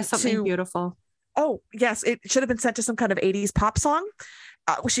have made her something beautiful. Oh yes, it should have been sent to some kind of 80s pop song.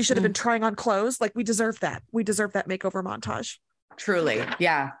 She should have been trying on clothes. Like, we deserve that. We deserve that makeover montage. Truly,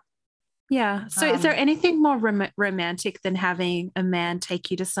 yeah. Yeah. So is there anything more romantic than having a man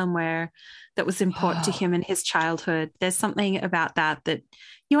take you to somewhere that was important to him in his childhood? There's something about that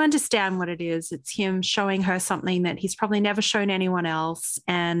you understand what it is. It's him showing her something that he's probably never shown anyone else.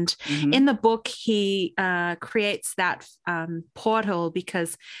 And in the book, he creates that portal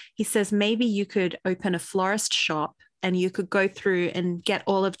because he says, maybe you could open a florist shop and you could go through and get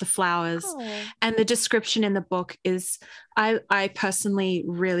all of the flowers. And the description in the book is, I personally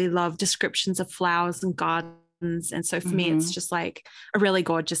really love descriptions of flowers and gardens. And so for me, it's just like a really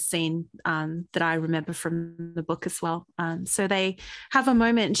gorgeous scene that I remember from the book as well. So they have a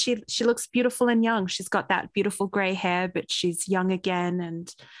moment, and she looks beautiful and young. She's got that beautiful gray hair, but she's young again.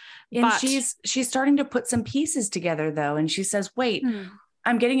 And she's starting to put some pieces together though. And she says, wait,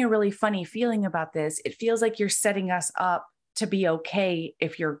 I'm getting a really funny feeling about this. It feels like you're setting us up to be okay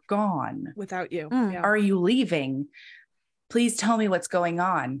if you're gone. Without you. Yeah. Are you leaving? Please tell me what's going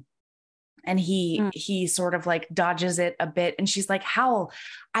on. And he sort of like dodges it a bit. And she's like, Hal,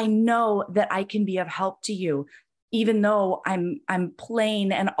 I know that I can be of help to you, even though I'm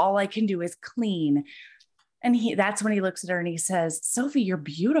plain and all I can do is clean. And that's when he looks at her and he says, Sophie, you're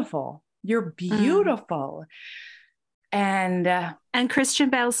beautiful. You're beautiful. And Christian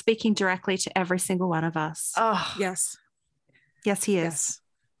Bale's speaking directly to every single one of us. Oh, yes. Yes, he is. Yes.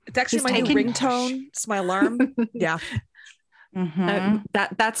 It's actually my new ringtone. It's my alarm. Yeah.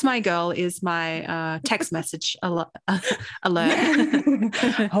 That's my girl, is my text message alert.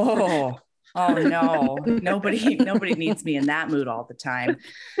 Oh no, nobody needs me in that mood all the time.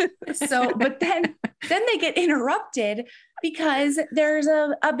 So, but then they get interrupted because there's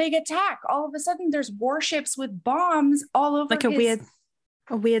a big attack. All of a sudden there's warships with bombs all over, like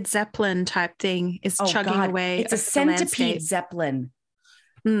a weird Zeppelin type thing is chugging away. It's a centipede Zeppelin.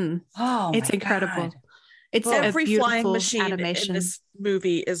 Oh, it's incredible. God. It's every flying machine animation. In this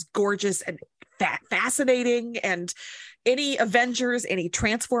movie is gorgeous and fascinating. And any Avengers, any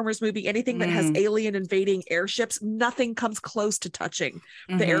Transformers movie, anything that has alien invading airships, nothing comes close to touching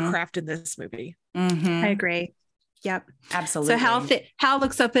the aircraft in this movie. I agree. Yep, absolutely. So Hal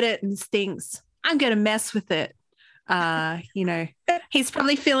looks up at it and thinks, I'm going to mess with it. He's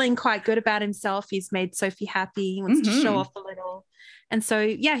probably feeling quite good about himself. He's made Sophie happy. He wants to show off a little. And so,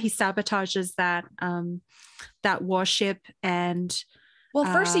 yeah, he sabotages that warship. And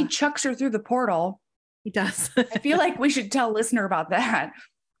first he chucks her through the portal. He does. I feel like we should tell a listener about that.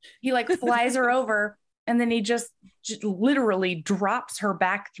 He like flies her over, and then he just literally drops her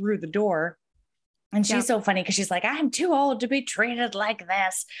back through the door. And she's so funny because she's like, I'm too old to be treated like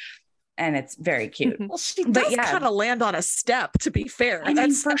this. And it's very cute. Well, she does kind of land on a step, to be fair. I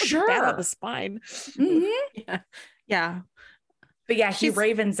mean, for sure. Bad on the spine. Yeah. But yeah, he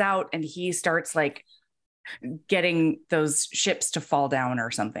ravens out and he starts like getting those ships to fall down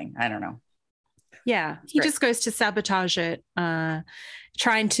or something. I don't know. Yeah, he just goes to sabotage it,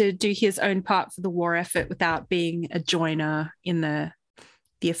 trying to do his own part for the war effort without being a joiner in the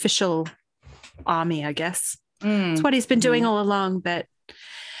official army, I guess. It's what he's been doing all along. But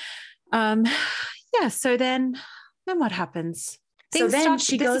so then what happens?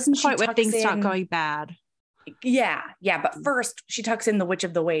 She goes and point where things start going bad. Yeah. But first she tucks in the Witch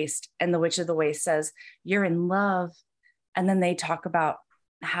of the Waste, and the Witch of the Waste says, "You're in love." And then they talk about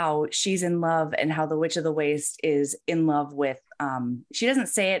how she's in love and how the Witch of the Waste is in love with, she doesn't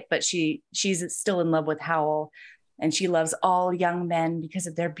say it, but she's still in love with Howl, and she loves all young men because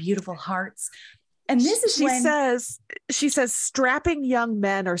of their beautiful hearts. And this is she says, strapping young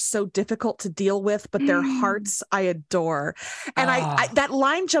men are so difficult to deal with, but their hearts I adore. And I that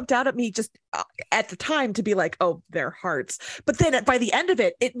line jumped out at me just at the time to be like, oh, their hearts. But then by the end of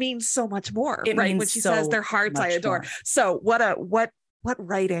it, it means so much more, right? When she says their hearts I adore. More. So what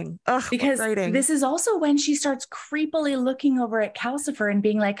writing? Because this is also when she starts creepily looking over at Calcifer and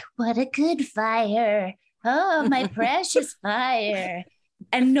being like, what a good fire. Oh, my precious fire.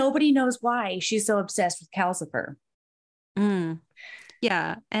 And nobody knows why she's so obsessed with Calcifer.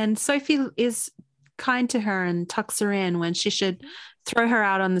 Yeah. And Sophie is kind to her and tucks her in when she should throw her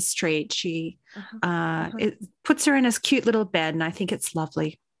out on the street. She it puts her in a cute little bed, and I think it's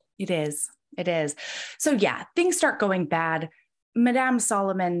lovely. It is. So yeah, things start going bad. Madame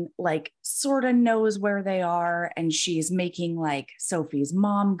Solomon sort of knows where they are, and she's making Sophie's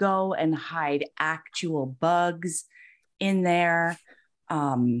mom go and hide actual bugs in there.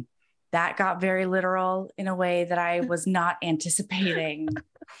 That got very literal in a way that I was not anticipating.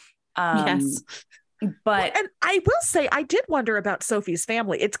 Yes. But and I will say I did wonder about Sophie's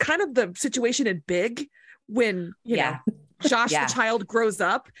family. It's kind of the situation in Big when you know Josh the child grows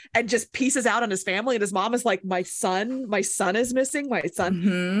up and just pieces out on his family, and his mom is like, my son is missing, my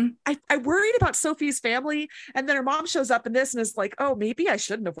son. I worried about Sophie's family, and then her mom shows up in this and is like, oh, maybe I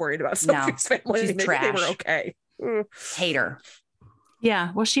shouldn't have worried about Sophie's family. She's maybe trash. They were okay. Hate her.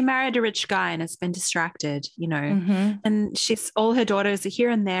 Yeah, well, she married a rich guy and has been distracted, and all her daughters are here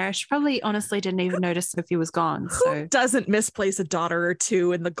and there. She probably honestly didn't even notice Sophie was gone. Who doesn't misplace a daughter or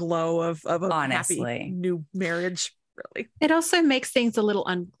two in the glow of a happy new marriage? Really, it also makes things a little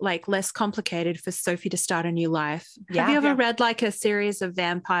less complicated for Sophie to start a new life. Have you ever read a series of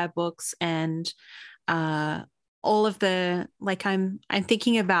vampire books and all of the I'm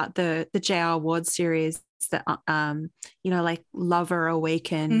thinking about the J.R. Ward series that Lover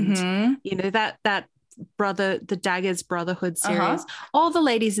Awakened, that brother, the Daggers Brotherhood series. All the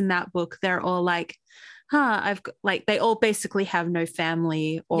ladies in that book, they're all they all basically have no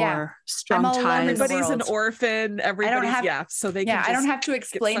family or strong ties. Everybody's an orphan. Everybody's so they can I don't have to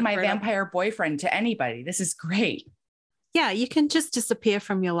explain my vampire boyfriend to anybody. This is great. Yeah, you can just disappear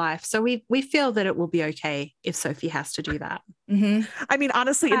from your life. So we feel that it will be okay if Sophie has to do that. I mean,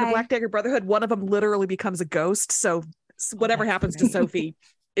 honestly, in the Black Dagger Brotherhood, one of them literally becomes a ghost. So whatever happens to Sophie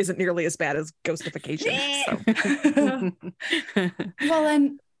isn't nearly as bad as ghostification.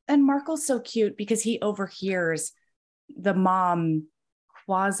 Well, and Markle's so cute because he overhears the mom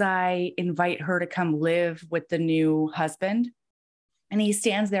quasi invite her to come live with the new husband. And he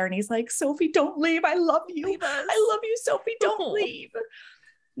stands there and he's like, Sophie, don't leave. I love you. I love you, Sophie. Don't leave.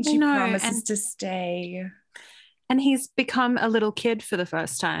 And she promises to stay. And he's become a little kid for the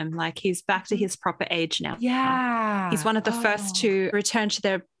first time. He's back to his proper age now. Yeah. He's one of the first to return to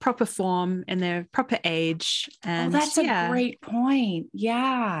their proper form and their proper age. And that's a great point.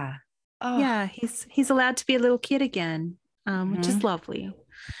 Yeah. Oh. Yeah. He's allowed to be a little kid again, which is lovely.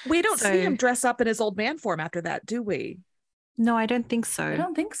 We don't see him dress up in his old man form after that, do we? No, I don't think so. I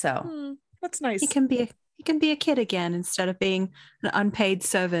don't think so. That's nice. He can be a kid again instead of being an unpaid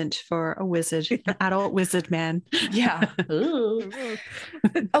servant for a wizard, an adult wizard man. Yeah.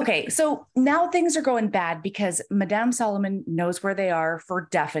 Okay, so now things are going bad because Madame Solomon knows where they are for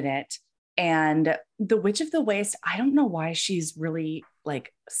definite. And the Witch of the Waste, I don't know why she's really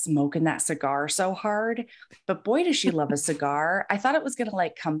smoking that cigar so hard, but boy, does she love a cigar. I thought it was going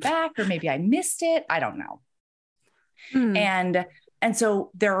to come back, or maybe I missed it. I don't know. And so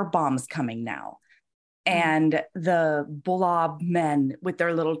there are bombs coming now, and the blob men with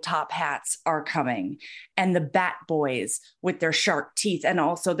their little top hats are coming, and the bat boys with their shark teeth and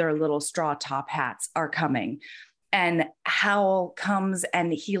also their little straw top hats are coming. And Howl comes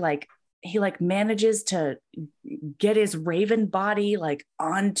and he manages to get his raven body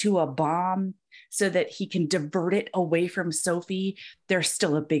onto a bomb so that he can divert it away from Sophie. There's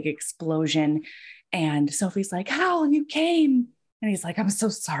still a big explosion. And Sophie's like, Howl, you came. And he's like, I'm so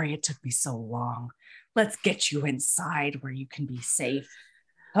sorry it took me so long. Let's get you inside where you can be safe.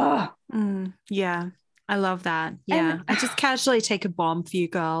 Oh. Yeah, I love that. Yeah, And- I just casually take a bomb for you,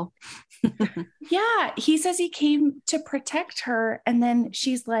 girl. Yeah, he says he came to protect her, and then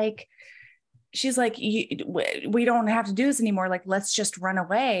she's like, we don't have to do this anymore. Like, let's just run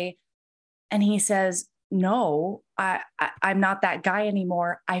away. And he says, no, I'm not that guy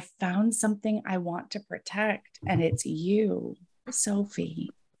anymore. I found something I want to protect, and it's you, Sophie.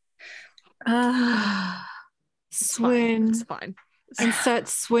 Swoon. It's fine. Insert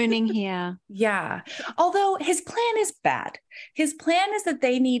swooning here. Yeah. Although his plan is bad. His plan is that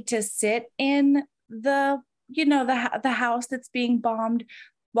they need to sit in the house that's being bombed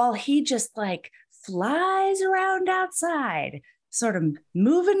while he just like flies around outside, sort of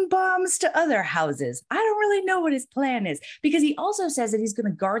moving bombs to other houses. I don't really know what his plan is, because he also says that he's going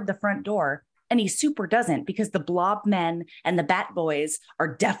to guard the front door, and he super doesn't, because the blob men and the bat boys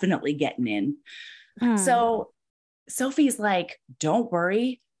are definitely getting in. So Sophie's like, don't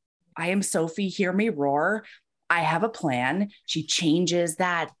worry. I am Sophie. Hear me roar. I have a plan. She changes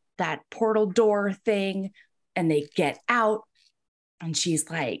that portal door thing, and they get out. And she's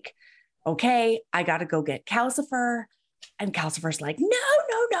like, okay, I got to go get Calcifer. And Calcifer's like,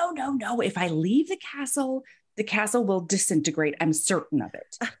 no. If I leave the castle will disintegrate. I'm certain of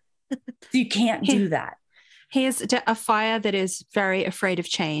it. So you can't do that. He is a fire that is very afraid of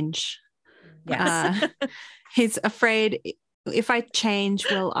change. Yes. He's afraid, if I change,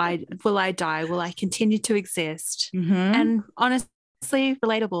 will I die? Will I continue to exist? Mm-hmm. And honestly,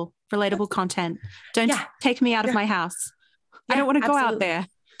 relatable content. Don't take me out of my house. I don't want to go out there.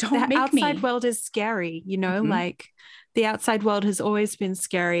 Don't the make me. outside world is scary, Mm-hmm. like the outside world has always been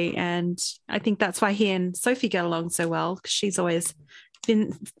scary. And I think that's why he and Sophie get along so well, because she's always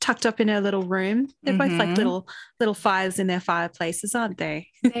been tucked up in her little room. They're both like little fires in their fireplaces, aren't they?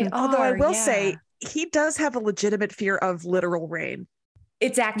 Although I will say, he does have a legitimate fear of literal rain.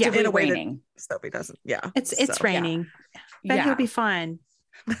 It's actively in a way raining. That Sophie doesn't. Yeah. It's raining. But he'll be fine.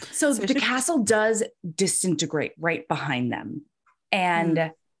 So the castle does disintegrate right behind them.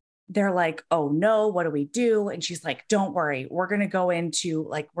 And they're like, oh no, what do we do? And she's like, don't worry. We're going to go into,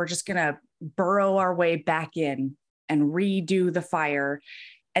 like, we're just going to burrow our way back in and redo the fire.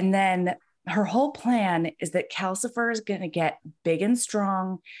 And then her whole plan is that Calcifer is going to get big and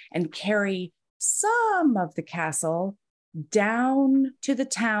strong and carry some of the castle down to the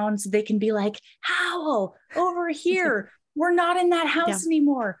town so they can be like, Howl, over here. We're not in that house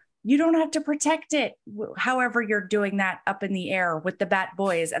anymore. You don't have to protect it. However, you're doing that up in the air with the bat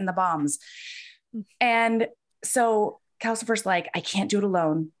boys and the bombs. And so Calcifer's like, I can't do it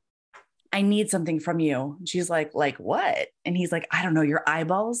alone. I need something from you. And she's like what? And he's like, I don't know, your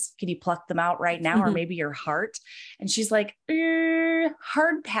eyeballs. Can you pluck them out right now? Or maybe your heart? And she's like,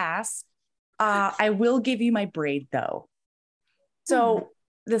 hard pass. I will give you my braid though. So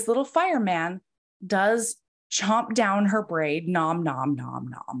this little fireman does chomp down her braid, nom, nom, nom,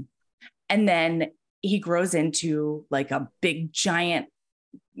 nom. And then he grows into like a big giant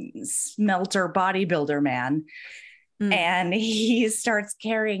smelter bodybuilder man. And he starts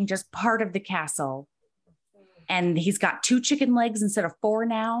carrying just part of the castle. And he's got 2 chicken legs instead of 4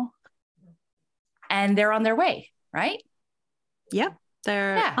 now. And they're on their way, right? Yep.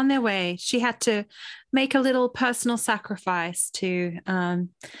 They're on their way. She had to make a little personal sacrifice to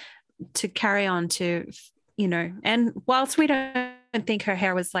carry on to, and whilst we don't think her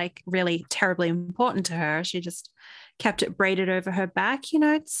hair was like really terribly important to her, she just kept it braided over her back.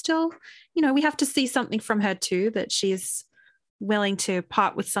 It's still, we have to see something from her too, that she's willing to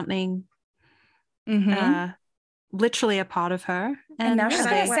part with something literally a part of her. And now she's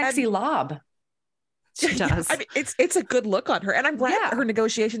got a sexy lob. She does. I mean, it's a good look on her. And I'm glad her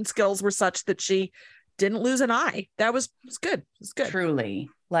negotiation skills were such that she didn't lose an eye. That was good. It's good. Truly.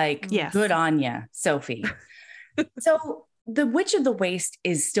 Good on you, Sophie. So the Witch of the Waste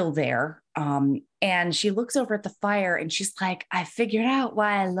is still there. And she looks over at the fire and she's like, I figured out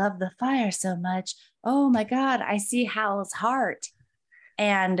why I love the fire so much. Oh my God, I see Howl's heart.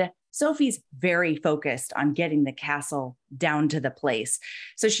 And Sophie's very focused on getting the castle down to the place.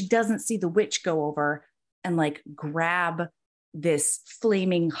 So she doesn't see the witch go over and like grab this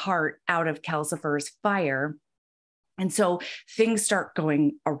flaming heart out of Calcifer's fire. And so things start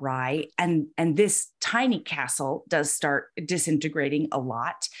going awry, and this tiny castle does start disintegrating a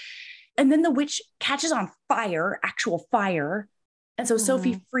lot. And then the witch catches on fire, actual fire. And so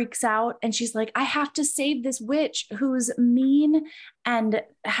Sophie freaks out and she's like, I have to save this witch who's mean and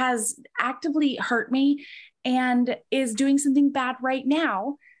has actively hurt me and is doing something bad right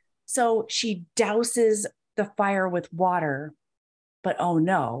now. So she douses the fire with water, but oh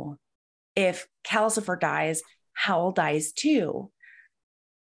no, if Calcifer dies, Howl dies too.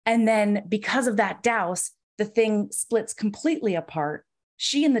 And then because of that douse, the thing splits completely apart.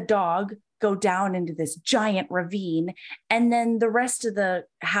 She and the dog go down into this giant ravine, and then the rest of the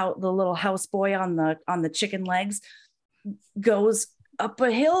little houseboy on the chicken legs goes up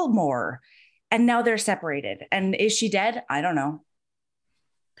a hill more, and now they're separated. And is she dead? I don't know.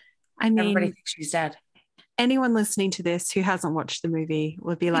 I mean, everybody thinks she's dead. Anyone listening to this who hasn't watched the movie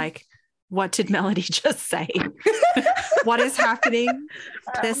would be like, what did Melody just say? What is happening?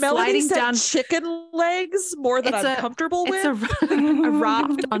 They're Melody sliding said down chicken legs more than I'm comfortable with.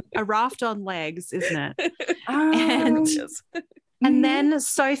 It's a raft on legs, isn't it? And then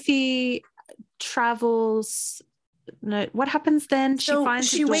Sophie travels. No, what happens then? She finds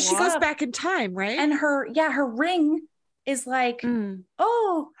she goes back in time, right? And her ring is like,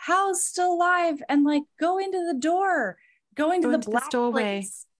 oh, Hal's still alive, and like go into the door, go into the black doorway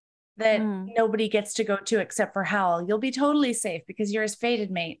that nobody gets to go to except for Hal. You'll be totally safe because you're his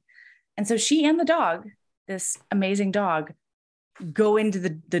fated mate. And so she and the dog, this amazing dog, go into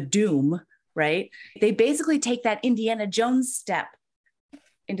the doom, right? They basically take that Indiana Jones step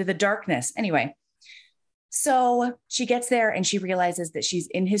into the darkness. Anyway, so she gets there and she realizes that she's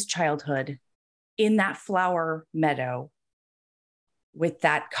in his childhood, in that flower meadow with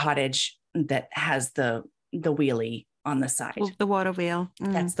that cottage that has the wheelie on the side. The water wheel.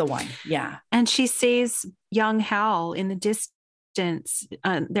 That's the one. Yeah. And she sees young Hal in the distance.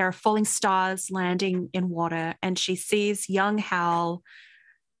 There are falling stars landing in water, and she sees young Hal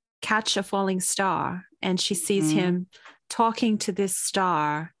catch a falling star, and she sees him talking to this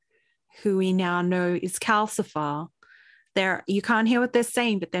star who we now know is Calcifer. You can't hear what they're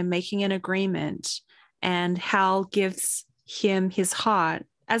saying, but they're making an agreement, and Hal gives him his heart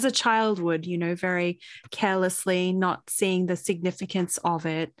as a child would, very carelessly, not seeing the significance of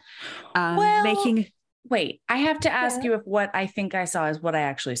it. Wait, I have to ask you if what I think I saw is what I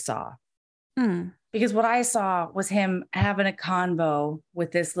actually saw. Because what I saw was him having a convo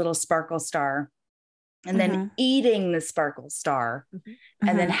with this little sparkle star, and then eating the sparkle star,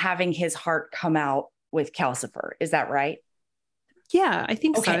 and then having his heart come out with Calcifer. Is that right? Yeah, I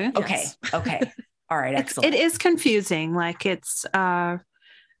think so. Okay. Okay. All right. Excellent. It is confusing. Like it's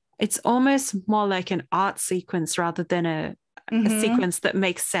almost more like an art sequence rather than a sequence that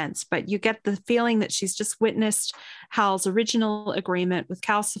makes sense. But you get the feeling that she's just witnessed Hal's original agreement with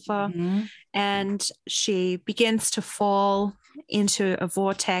Calcifer, and she begins to fall into a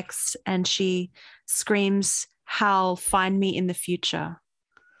vortex, and she screams, "Hal, find me in the future.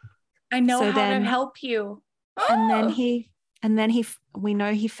 I know how to help you." And then we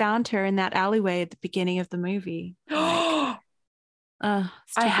know he found her in that alleyway at the beginning of the movie. I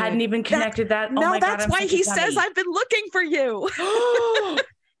hadn't even connected that. No, that's why he says, "I've been looking for you."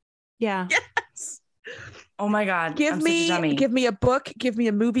 Yeah. Yes. Oh my God. Give me a book, give me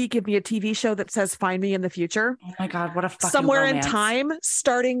a movie, give me a TV show that says "Find Me in the Future." Oh my God, what a fucking Somewhere romance. in time,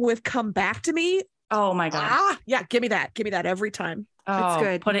 starting with "Come Back to Me." Oh my God. Yeah, give me that. Give me that every time. Oh, it's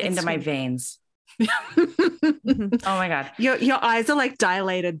good. Put it into my veins. Oh my God. Your eyes are like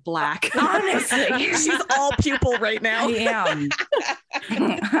dilated black. Honestly. She's all pupil right now. I am.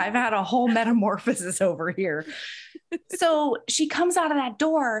 I've had a whole metamorphosis over here. So she comes out of that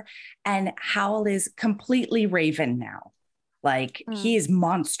door, and Howl is completely Raven now. Like he's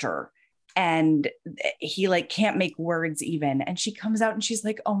monster, and he like can't make words even. And she comes out and she's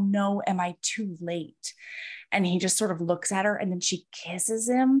like, "Oh no, am I too late?" And he just sort of looks at her, and then she kisses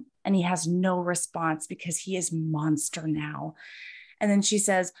him, and he has no response because he is monster now. And then she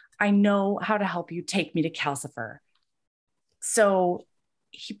says, "I know how to help you. Take me to Calcifer." So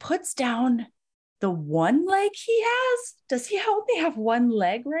he puts down the one leg he has. Does he only have one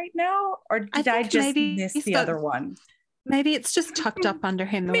leg right now? Or did I just miss the other one? Maybe it's just tucked up under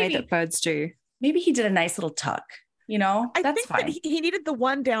him the way that birds do. Maybe he did a nice little tuck. That's think fine. That he needed the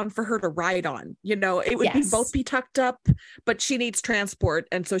one down for her to ride on. It would both be tucked up, but she needs transport,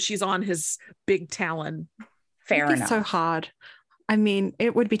 and so she's on his big talon. Fair enough. It's so hard. I mean,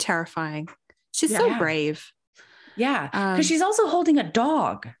 it would be terrifying. She's so brave. Yeah, because she's also holding a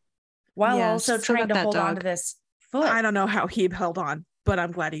dog while also trying to hold on to this foot. I don't know how he held on, but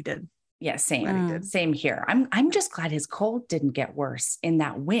I'm glad he did. Yeah, same. Same here. I'm just glad his cold didn't get worse in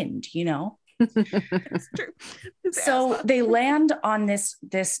that wind. That's true. So they land on this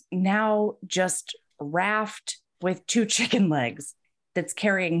now just raft with two chicken legs that's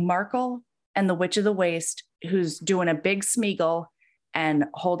carrying Markle and the Witch of the Waste, who's doing a big Smeagol and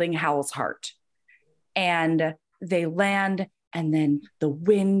holding Howl's heart. And they land, and then the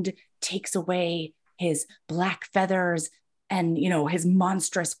wind takes away his black feathers, and, you know, his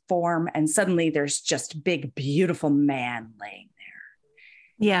monstrous form. And suddenly there's just big, beautiful man laying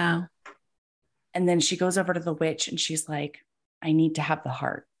there. Yeah. And then she goes over to the witch and she's like, I need to have the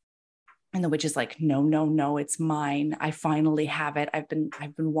heart. And the witch is like, no, no, no, it's mine. I finally have it. I've been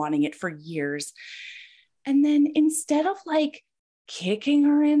wanting it for years. And then instead of like kicking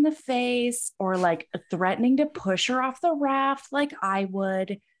her in the face or like threatening to push her off the raft like I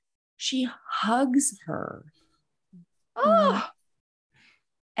would, she hugs her. Oh.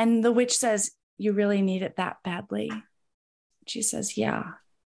 And the witch says, you really need it that badly? She says, yeah,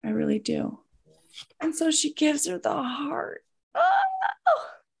 I really do. And so she gives her the heart. Oh.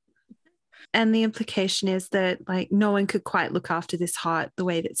 And the implication is that like no one could quite look after this heart the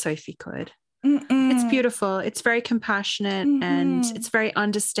way that Sophie could. Mm-mm. It's beautiful. It's very compassionate and it's very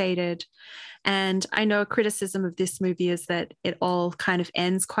understated. And I know a criticism of this movie is that it all kind of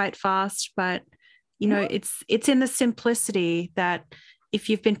ends quite fast, but you know, it's in the simplicity that if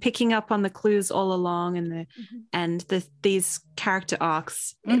you've been picking up on the clues all along and these character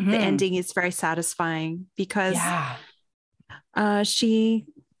arcs, the ending is very satisfying because she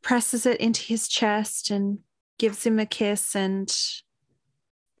presses it into his chest and gives him a kiss, and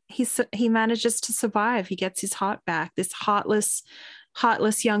he manages to survive. He gets his heart back. This heartless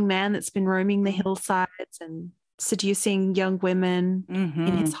young man that's been roaming the hillsides and seducing young women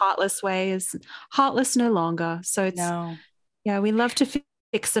in his heartless way is heartless no longer. So it's we love to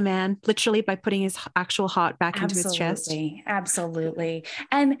fix a man literally by putting his actual heart back into his chest. Absolutely.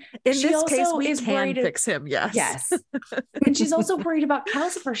 And in she this also case, we is can worried fix him. Yes. And she's also worried about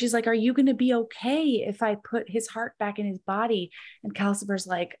Calcifer. She's like, are you going to be okay if I put his heart back in his body? And Calcifer's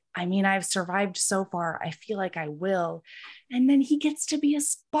like, I mean, I've survived so far. I feel like I will. And then he gets to be a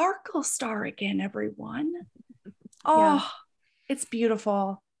sparkle star again, everyone. Oh, it's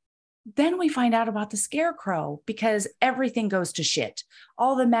beautiful. Then we find out about the Scarecrow because everything goes to shit.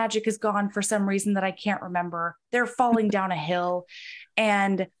 All the magic is gone for some reason that I can't remember. They're falling down a hill,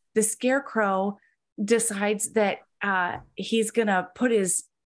 and the Scarecrow decides that he's going to put his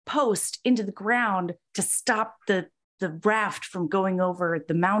post into the ground to stop the raft from going over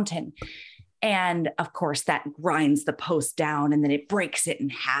the mountain. And of course, that grinds the post down, and then it breaks it in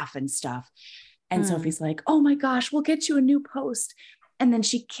half and stuff. And Sophie's like, oh my gosh, we'll get you a new post. And then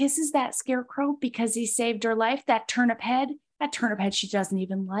she kisses that Scarecrow because he saved her life, that turnip head she doesn't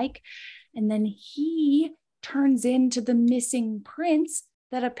even like. And then he turns into the missing prince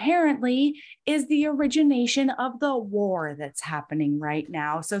that apparently is the origination of the war that's happening right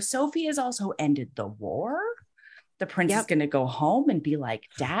now. So Sophie has also ended the war. The prince is going to go home and be like,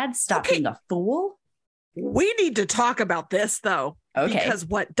 Dad, stop being a fool. We need to talk about this, though. Okay. Because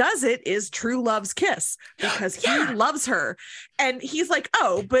what does it is true love's kiss, because he loves her. And he's like,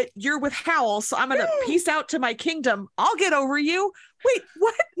 oh, but you're with Howl, so I'm going to peace out to my kingdom. I'll get over you. Wait,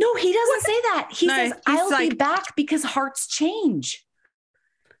 what? No, he doesn't say that. He says, I'll be back because hearts change.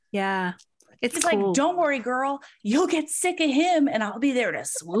 Yeah. He's cool. Like, don't worry, girl. You'll get sick of him and I'll be there to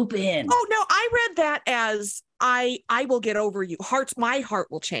swoop in. Oh, no, I read that as I will get over you. My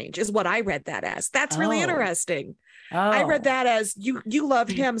heart will change is what I read that as. That's really interesting. Oh. I read that as you love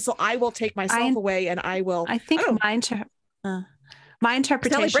him, so I will take myself away and I will. I think my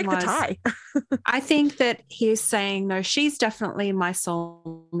interpretation was, I think that he's saying, no, she's definitely my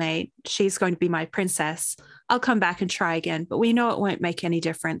soulmate. She's going to be my princess. I'll come back and try again, but we know it won't make any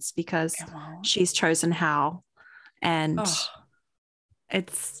difference because she's chosen Howl, and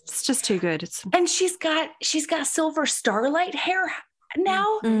it's just too good. And she's got silver starlight hair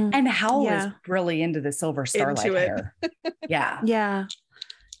now, and Howl is really into the silver starlight hair. Yeah.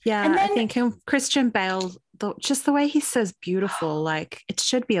 And then, I think Christian Bale, just the way he says beautiful, like it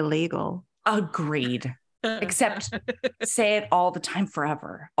should be illegal. Agreed. Except say it all the time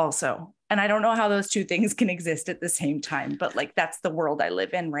forever also. And I don't know how those two things can exist at the same time, but like that's the world I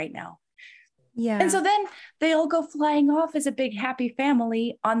live in right now. Yeah. And so then they all go flying off as a big happy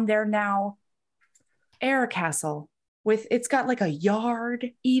family on their now air castle it's got like a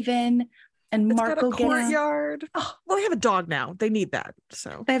yard even. And Marco gets a courtyard. Well, they have a dog now. They need that.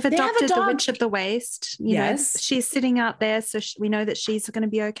 So they've adopted the witch of the waste. You know, she's sitting out there, so we know that she's going to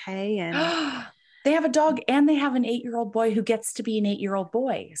be okay. And they have a dog, and they have an 8-year-old boy who gets to be an 8-year-old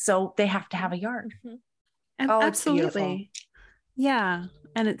boy. So they have to have a yard. Absolutely. Yeah.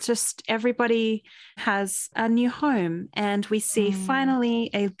 And it's just everybody has a new home, and we see finally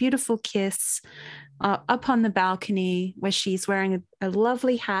a beautiful kiss up on the balcony where she's wearing a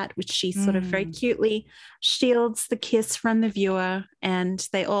lovely hat, which she sort of very cutely shields the kiss from the viewer, and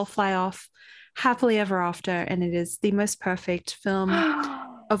they all fly off happily ever after. And it is the most perfect film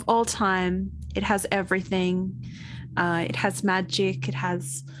of all time. It has everything. It has magic. It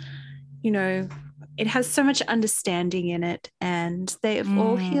has, it has so much understanding in it, and they've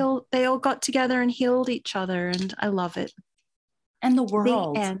all healed. They all got together and healed each other, and I love it. And the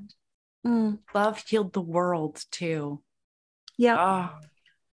world. The end. Love healed the world too. Yeah. Oh,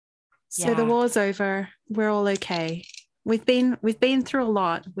 so the war's over. We're all okay. We've been through a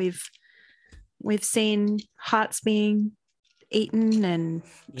lot. We've seen hearts being eaten and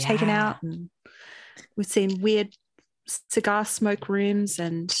taken out, and we've seen weird cigar smoke rooms,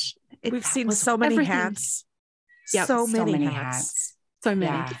 and we've seen so many hats. Yep. So many hats. So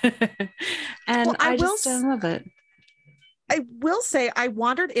many. Yeah. And I just love it. I will say I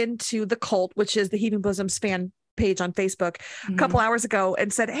wandered into the cult, which is the Heaving Bosoms fan page on Facebook a couple hours ago,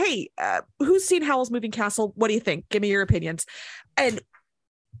 and said, hey, who's seen Howl's Moving Castle? What do you think? Give me your opinions. And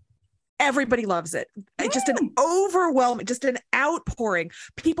everybody loves it. Just an overwhelming, just an outpouring.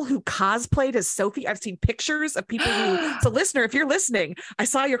 People who cosplayed as Sophie. I've seen pictures of people who, so listener, if you're listening, I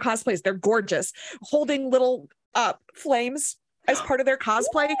saw your cosplays. They're gorgeous. Holding little flames as part of their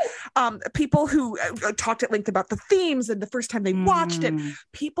cosplay. People who talked at length about the themes and the first time they watched it.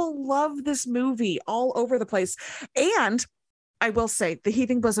 People love this movie all over the place. And I will say the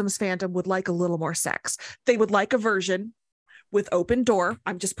Heaving Bosoms fandom would like a little more sex. They would like a version with open door.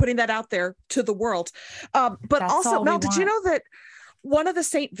 I'm just putting that out there to the world. But that's also, Mel, did you know that one of the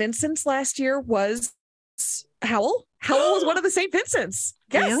St. Vincents last year was Howl? Howl was one of the St. Vincents.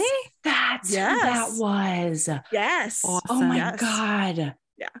 Yes. Really? That's who that was. Yes. Awesome. Oh my God.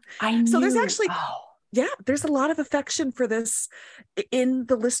 Yeah. I knew. So there's actually, there's a lot of affection for this in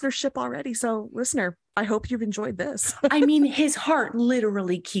the listenership already. So listener, I hope you've enjoyed this. I mean, his heart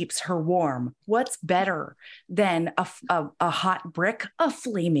literally keeps her warm. What's better than a hot brick, a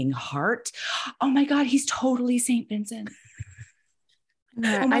flaming heart? Oh my God, he's totally St. Vincent.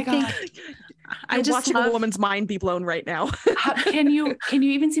 Oh my God. I just watching a woman's mind be blown right now. Can you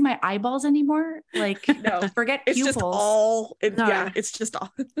even see my eyeballs anymore? Like, no, forget it's pupils. Just all. It's just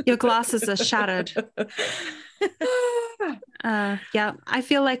all. Your glasses are shattered. I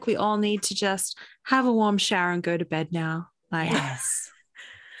feel like we all need to just have a warm shower and go to bed now. Like, yes.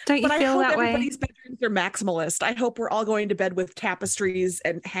 Don't you feel that way? Everybody's bedrooms are maximalist. I hope we're all going to bed with tapestries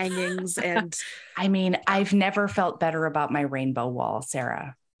and hangings. And I mean, I've never felt better about my rainbow wall,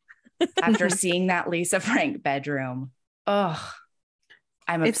 Sarah. After seeing that Lisa Frank bedroom, I'm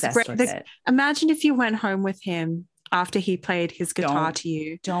obsessed with it. Imagine if you went home with him after he played his guitar to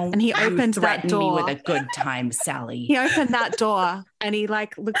you. And he opened that door. Me with a good time, Sally. He opened that door and he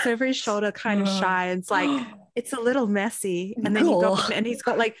like looks over his shoulder, kind of shy, and it's like, it's a little messy. And then you go and he's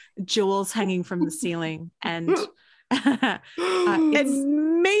got like jewels hanging from the ceiling, and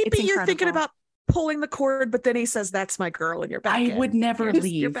and maybe you're thinking about pulling the cord, but then he says, that's my girl, and you're back. I would never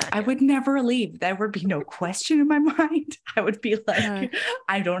leave. I would never leave. There would be no question in my mind. I would be like,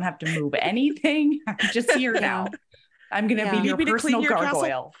 I don't have to move anything. I'm just here now. I'm going to be your personal gargoyle.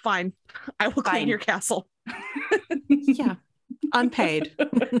 Castle? Fine. I will clean your castle. Yeah. Unpaid.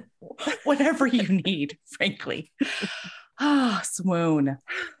 Whatever you need, frankly. Swoon.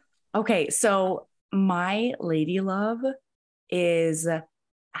 Okay. So my lady love is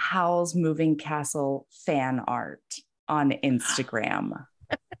Howl's Moving Castle fan art on Instagram.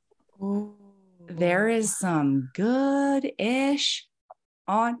 There is some good-ish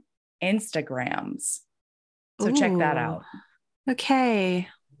on Instagrams. So check that out. Okay.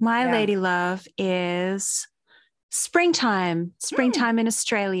 My lady love is springtime in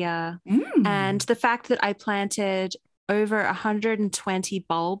Australia. And the fact that I planted over 120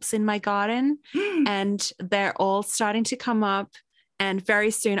 bulbs in my garden and they're all starting to come up. And very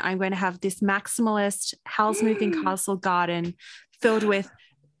soon I'm going to have this maximalist Howl's Moving Castle garden filled with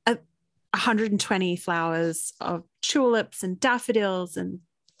 120 flowers of tulips and daffodils and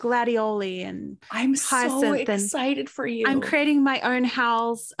gladioli and I'm so excited for you. I'm creating my own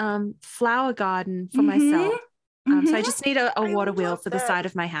Howl's flower garden for myself. So I just need a water wheel for the side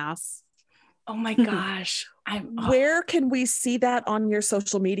of my house. Oh my gosh. Where can we see that on your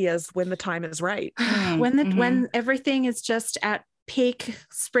social medias when the time is right? When everything is just at peak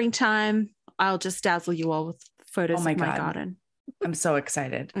springtime, I'll just dazzle you all with photos of my garden. I'm so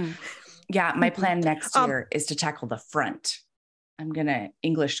excited. Yeah, my plan next year is to tackle the front. I'm going to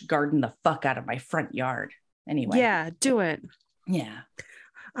English garden the fuck out of my front yard. Anyway. Yeah, do it. Yeah.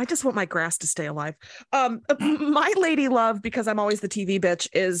 I just want my grass to stay alive. My lady love, because I'm always the TV bitch,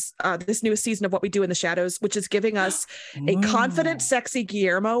 is this newest season of What We Do in the Shadows, which is giving us a confident, sexy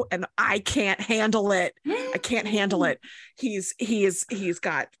Guillermo, and I can't handle it. I can't handle it. He's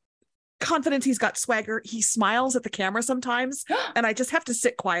got confidence. He's got swagger. He smiles at the camera sometimes, and I just have to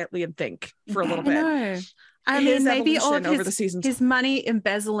sit quietly and think for a little bit. I mean, maybe all of over the seasons. his money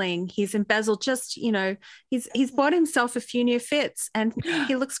embezzling. He's embezzled just, he's bought himself a few new fits and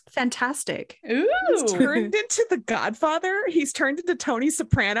he looks fantastic. Ooh. He's turned into the Godfather. He's turned into Tony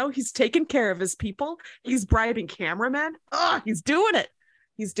Soprano. He's taken care of his people. He's bribing cameramen. Oh, he's doing it.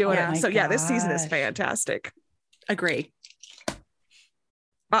 He's doing it. So yeah, this season is fantastic. Agree.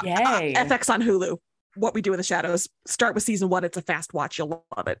 Yay. FX on Hulu. What We Do in the Shadows. Start with season 1. It's a fast watch. You'll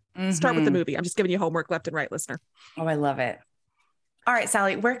love it. Start with the movie. I'm just giving you homework left and right, listener. Oh, I love it. All right,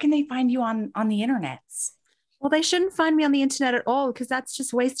 Sally, where can they find you on the internets? Well, they shouldn't find me on the internet at all because that's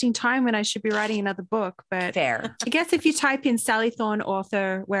just wasting time when I should be writing another book. But fair. I guess if you type in Sally Thorne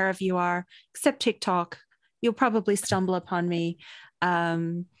author wherever you are, except TikTok, you'll probably stumble upon me.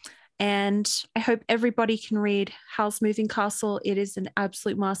 And I hope everybody can read Howl's Moving Castle. It is an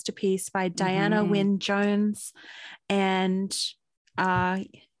absolute masterpiece by Diana Wynne Jones. And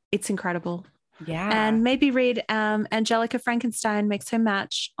it's incredible. Yeah. And maybe read Angelica Frankenstein Makes Her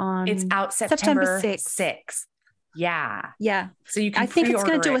Match on It's out September 6th. 6th. Yeah. Yeah. So you can I think it's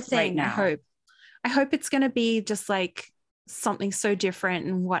going to do a thing. Right I hope it's going to be just like something so different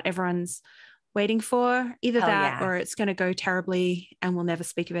and what everyone's waiting for, either or it's going to go terribly and we'll never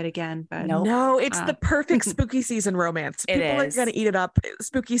speak of it again. But no, it's the perfect spooky season romance. People are going to eat it up.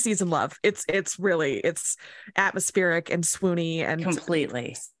 Spooky season love. It's atmospheric and swoony and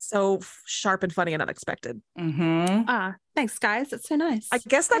completely so sharp and funny and unexpected. Thanks, guys. That's so nice. I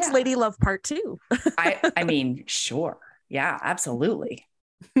guess that's Lady Love Part 2. I mean, sure. Yeah, absolutely.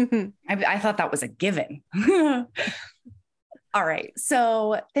 I thought that was a given. All right.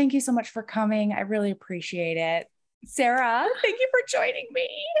 So thank you so much for coming. I really appreciate it. Sarah, thank you for joining me.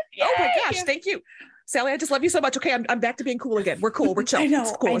 Yay. Oh my gosh. Thank you. Sally, I just love you so much. Okay. I'm back to being cool again. We're cool. We're chill. I know.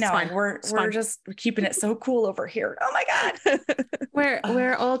 It's cool. I know. It's fine. We're just keeping it so cool over here. Oh my God.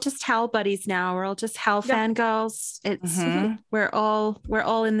 We're all just Hal buddies now. We're all just Hal fangirls. It's we're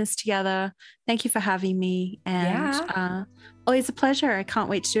all in this together. Thank you for having me. And always a pleasure. I can't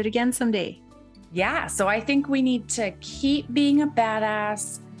wait to do it again someday. Yeah, so I think we need to keep being a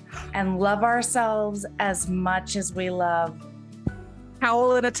badass and love ourselves as much as we love.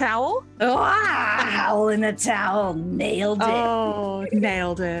 Howl in a towel? Howl in a towel. Nailed it. Oh,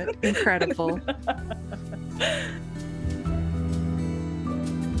 nailed it. Incredible.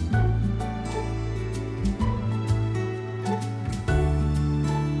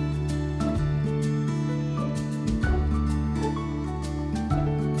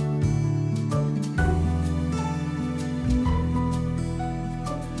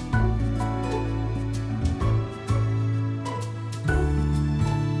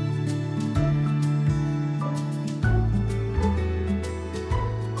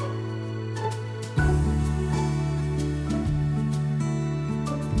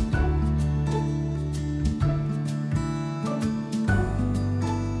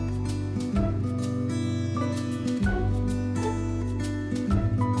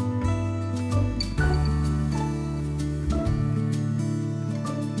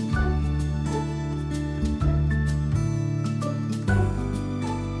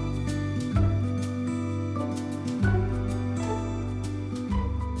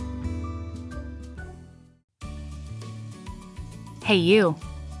 Hey, you.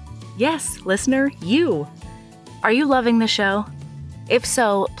 Yes, listener, you. Are you loving the show? If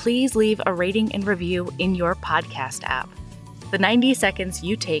so, please leave a rating and review in your podcast app. The 90 seconds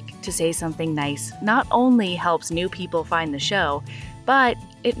you take to say something nice not only helps new people find the show, but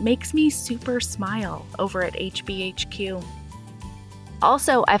it makes me super smile over at HBHQ.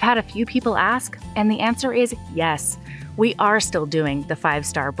 Also, I've had a few people ask, and the answer is yes. We are still doing the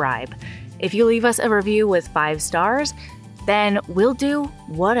 5-star bribe. If you leave us a review with 5 stars, then we'll do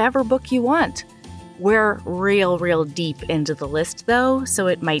whatever book you want. We're real deep into the list though, so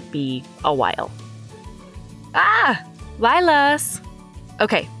it might be a while. Lilas!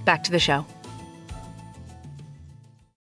 Okay, back to the show.